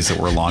technologies that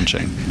we're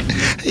launching?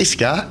 Hey,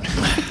 Scott.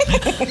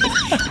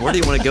 Where do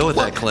you want to go with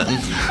that, Clinton?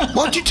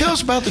 Why don't you tell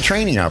us about the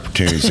training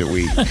opportunities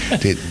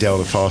that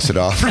Delta Faucet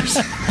offers?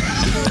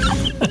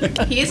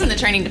 He is in the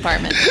training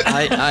department.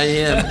 I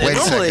am. Wait a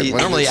second,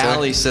 Normally, wait a second.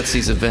 Allie sets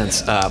these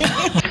events up.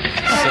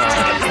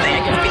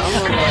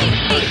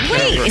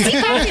 Wait, is he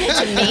talking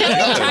to me?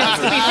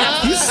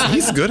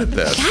 He's good at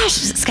this. Gosh,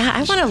 Scott,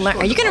 I want to learn.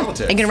 Are you gonna?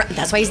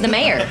 That's why he's the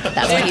mayor.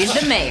 That's why he's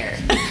the mayor.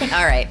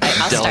 All right,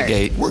 I'll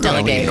Delegate. start. We're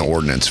going to need an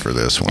ordinance for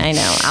this one. I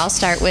know. I'll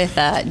start with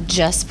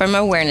just from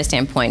an awareness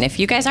standpoint. If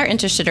you guys are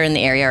interested or in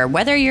the area, or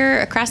whether you're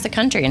across the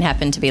country and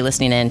happen to be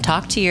listening in,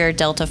 talk to your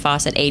Delta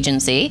Faucet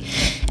agency,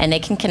 and they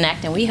can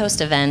connect. And we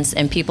host events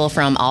and people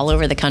from all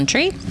over the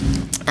country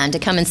to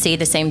come and see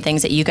the same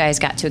things that you guys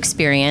got to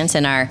experience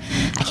in our,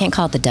 I can't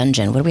call it the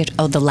dungeon. What do we have?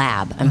 Oh, the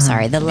lab. I'm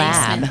sorry, the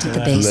lab, the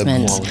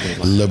basement.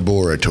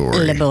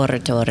 Laboratory.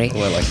 Laboratory.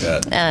 Oh, I like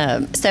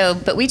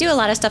that. But we do a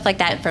lot of stuff like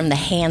that from the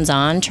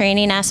hands-on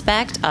training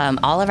aspect.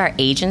 All of our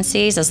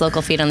agencies, as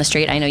Local Feet on the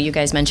Street, I know you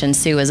guys mentioned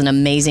Sue as an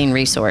amazing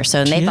resource.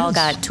 So they've all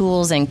got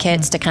tools and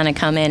kits to kind of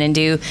come in and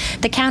do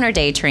the counter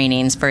day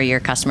trainings for your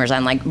customers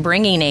on like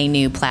bringing a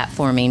new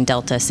platforming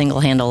Delta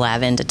single handle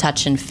lab in to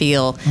touch and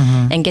feel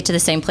and get to the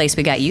same place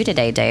we got you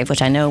today, Dave,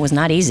 which I know was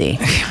not easy.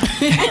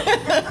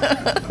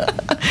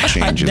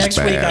 Changes Next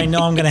bad. week, I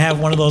know I'm going to have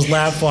one of those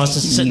lab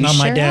faucets sitting on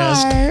my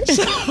desk.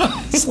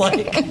 It's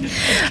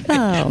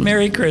like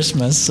Merry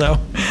Christmas. So,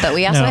 but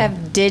we also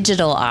have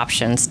digital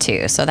options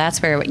too. So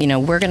that's where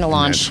we're going to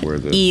launch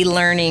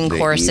e-learning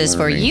courses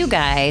for you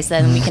guys.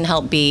 Then we can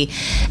help be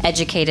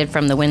educated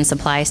from the wind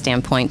supply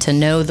standpoint to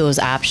know those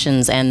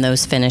options and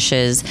those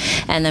finishes.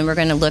 And then we're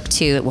going to look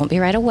to, it won't be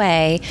right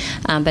away,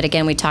 but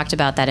again, we talked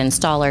about that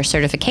installer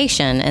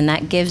certification, and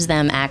that gives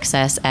them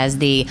access as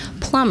the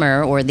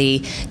plumber or the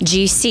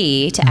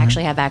GC to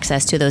actually have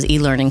access to those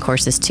e-learning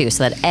courses too,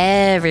 so that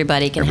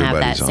everybody can have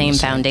that same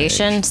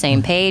foundation,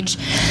 same page.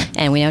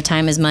 And we know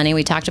time is money.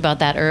 We talked about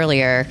that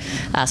earlier.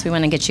 So we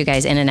want to get you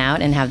guys in and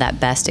out and have that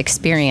best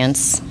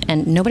experience.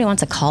 And nobody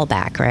wants a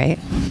callback, right?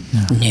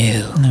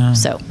 No.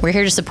 So we're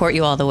here to support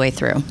you all the way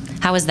through.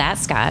 How was that,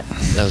 Scott?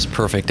 That was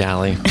perfect,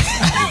 Allie.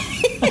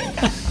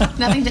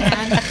 Nothing to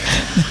add.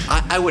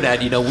 I would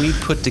add, we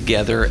put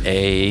together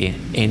a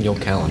annual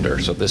calendar.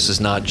 So this is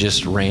not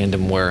just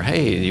random where,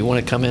 hey, you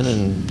want to come in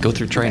and go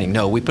through training.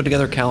 No, we put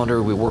together a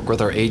calendar. We work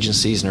with our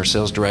agencies and our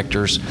sales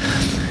directors.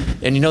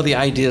 And the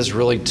idea is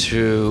really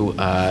to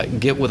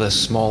get with a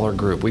smaller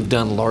group. We've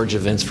done large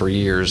events for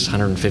years,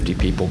 150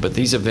 people, but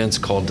these events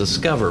called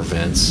Discover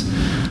events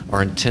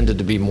are intended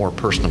to be more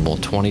personable,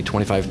 20,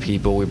 25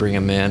 people. We bring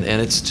them in,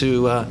 and it's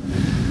to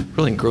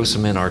really engross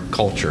them in our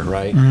culture,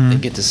 right? They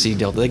get to see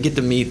Delta. They get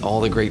to meet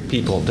all the great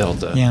people at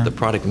Delta, the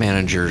product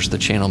managers, the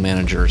channel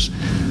managers,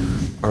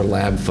 our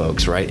lab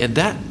folks, right? And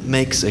that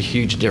makes a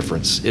huge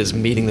difference, is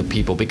meeting the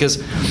people,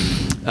 because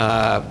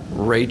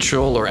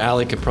Rachel or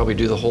Allie could probably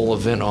do the whole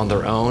event on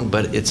their own,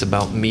 but it's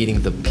about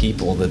meeting the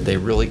people that they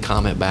really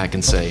comment back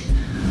and say,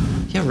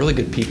 yeah, really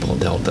good people at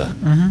Delta.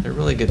 They're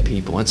really good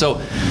people. And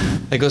so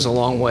it goes a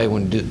long way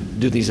when we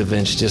do these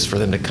events just for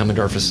them to come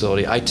into our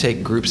facility. I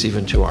take groups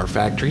even to our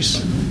factories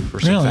for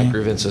some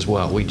factory events as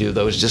well. We do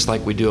those just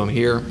like we do them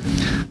here.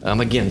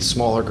 Again,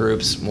 smaller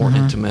groups, more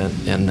intimate,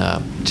 and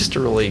just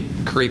to really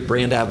create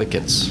brand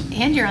advocates.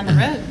 And you're on the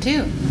road,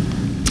 too.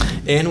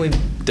 And we've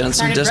done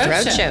some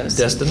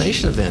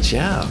destination events,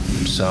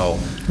 So,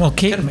 well,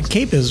 Cape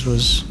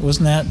was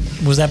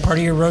that part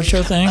of your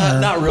roadshow thing?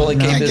 Not really.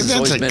 No? Cape has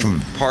always been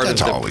part of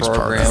the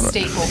program.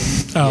 Staple.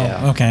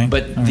 Oh, okay.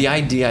 But the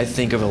idea, I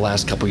think, over the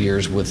last couple of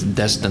years with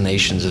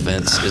destinations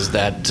events is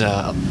that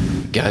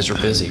guys are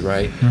busy,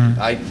 right?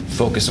 I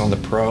focus on the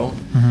pro,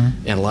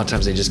 and a lot of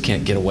times they just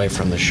can't get away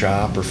from the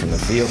shop or from the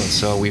field, and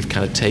so we've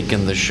kind of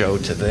taken the show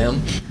to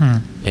them,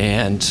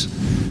 and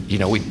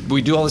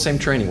we do all the same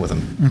training with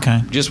them.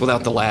 Okay. Just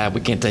without the lab,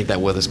 we can't take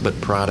that with us, but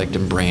product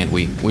and brand,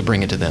 we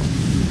bring it to them.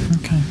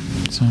 Okay.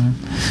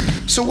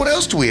 So what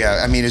else do we have?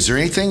 I mean, is there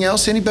anything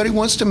else anybody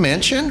wants to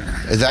mention?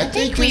 I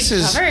think we've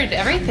covered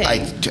everything.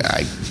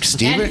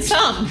 Steven,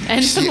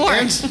 and some more.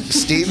 And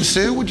Steve and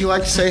Sue, would you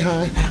like to say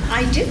hi?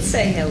 I did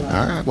say hello.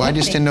 All right. Well, I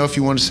just didn't know if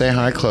you wanted to say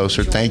hi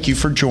closer. Thank you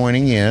for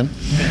joining in.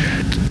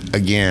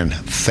 Again,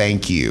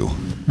 thank you,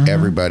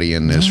 everybody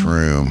in this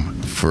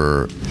room,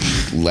 for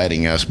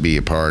letting us be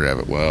a part of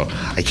it. Well,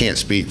 I can't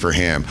speak for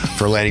him,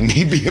 for letting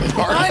me be a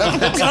part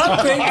of it. I'm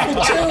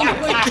grateful too.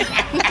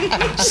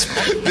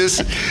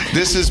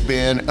 This has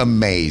been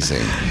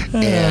amazing,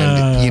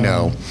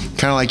 and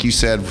kind of like you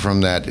said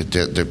from that.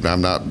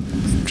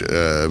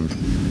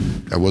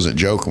 I wasn't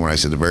joking when I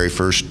said the very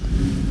first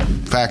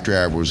factory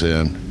I was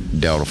in,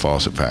 Delta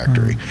Faucet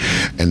factory,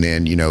 and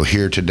then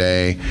here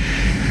today.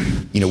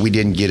 We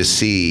didn't get to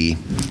see. I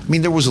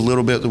mean, there was a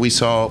little bit that we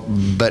saw,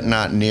 but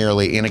not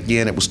nearly. And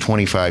again, it was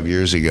 25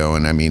 years ago.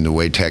 And I mean, the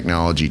way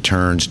technology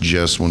turns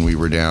just when we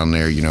were down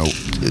there,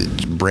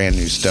 brand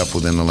new stuff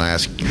within the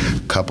last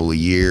couple of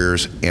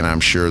years. And I'm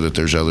sure that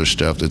there's other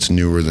stuff that's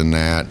newer than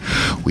that.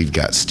 We've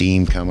got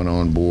Steam coming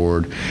on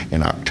board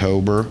in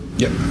October.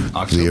 Yep,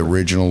 October. The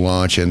original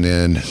launch, and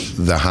then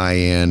the high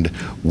end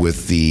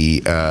with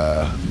the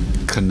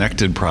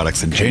connected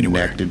products in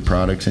January.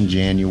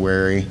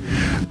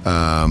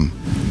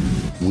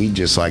 We'd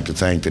just like to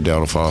thank the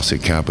Delta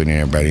Faucet Company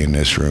and everybody in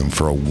this room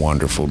for a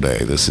wonderful day.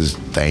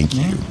 Thank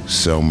you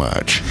so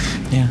much.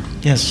 Yeah.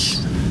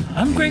 Yes.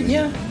 I'm great.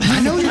 Yeah. I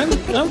know.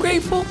 I'm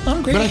grateful.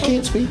 I'm grateful. But I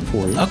can't speak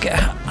for you. Okay.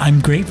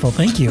 I'm grateful.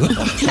 Thank you.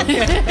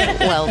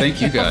 Well,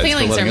 thank you guys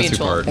feelings for letting are us be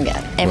mutual. part.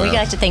 Yeah. And we'd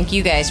like to thank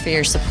you guys for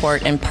your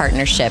support and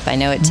partnership. I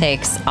know it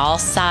takes all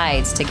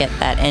sides to get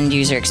that end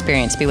user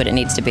experience to be what it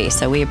needs to be.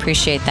 So we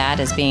appreciate that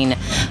as being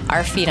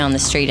our feet on the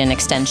street and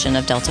extension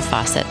of Delta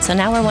Faucet. So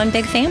now we're one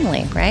big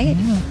family, right?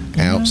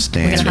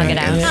 Outstanding. We're gonna hug it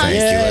out. Thank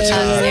you. Let's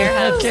hug it out. Air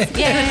hugs.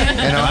 Yeah.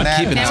 And on that,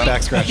 Keeping this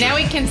back scratching. Now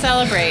we can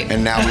celebrate.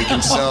 And now we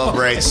can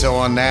celebrate. So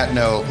on that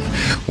note,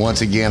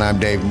 once again, I'm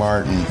Dave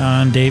Martin.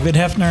 I'm David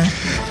Hefner.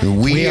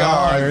 We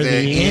are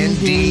the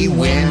Indy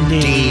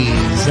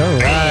Windies. All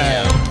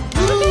right.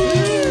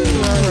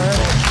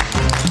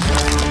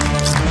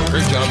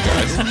 Great job,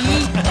 guys.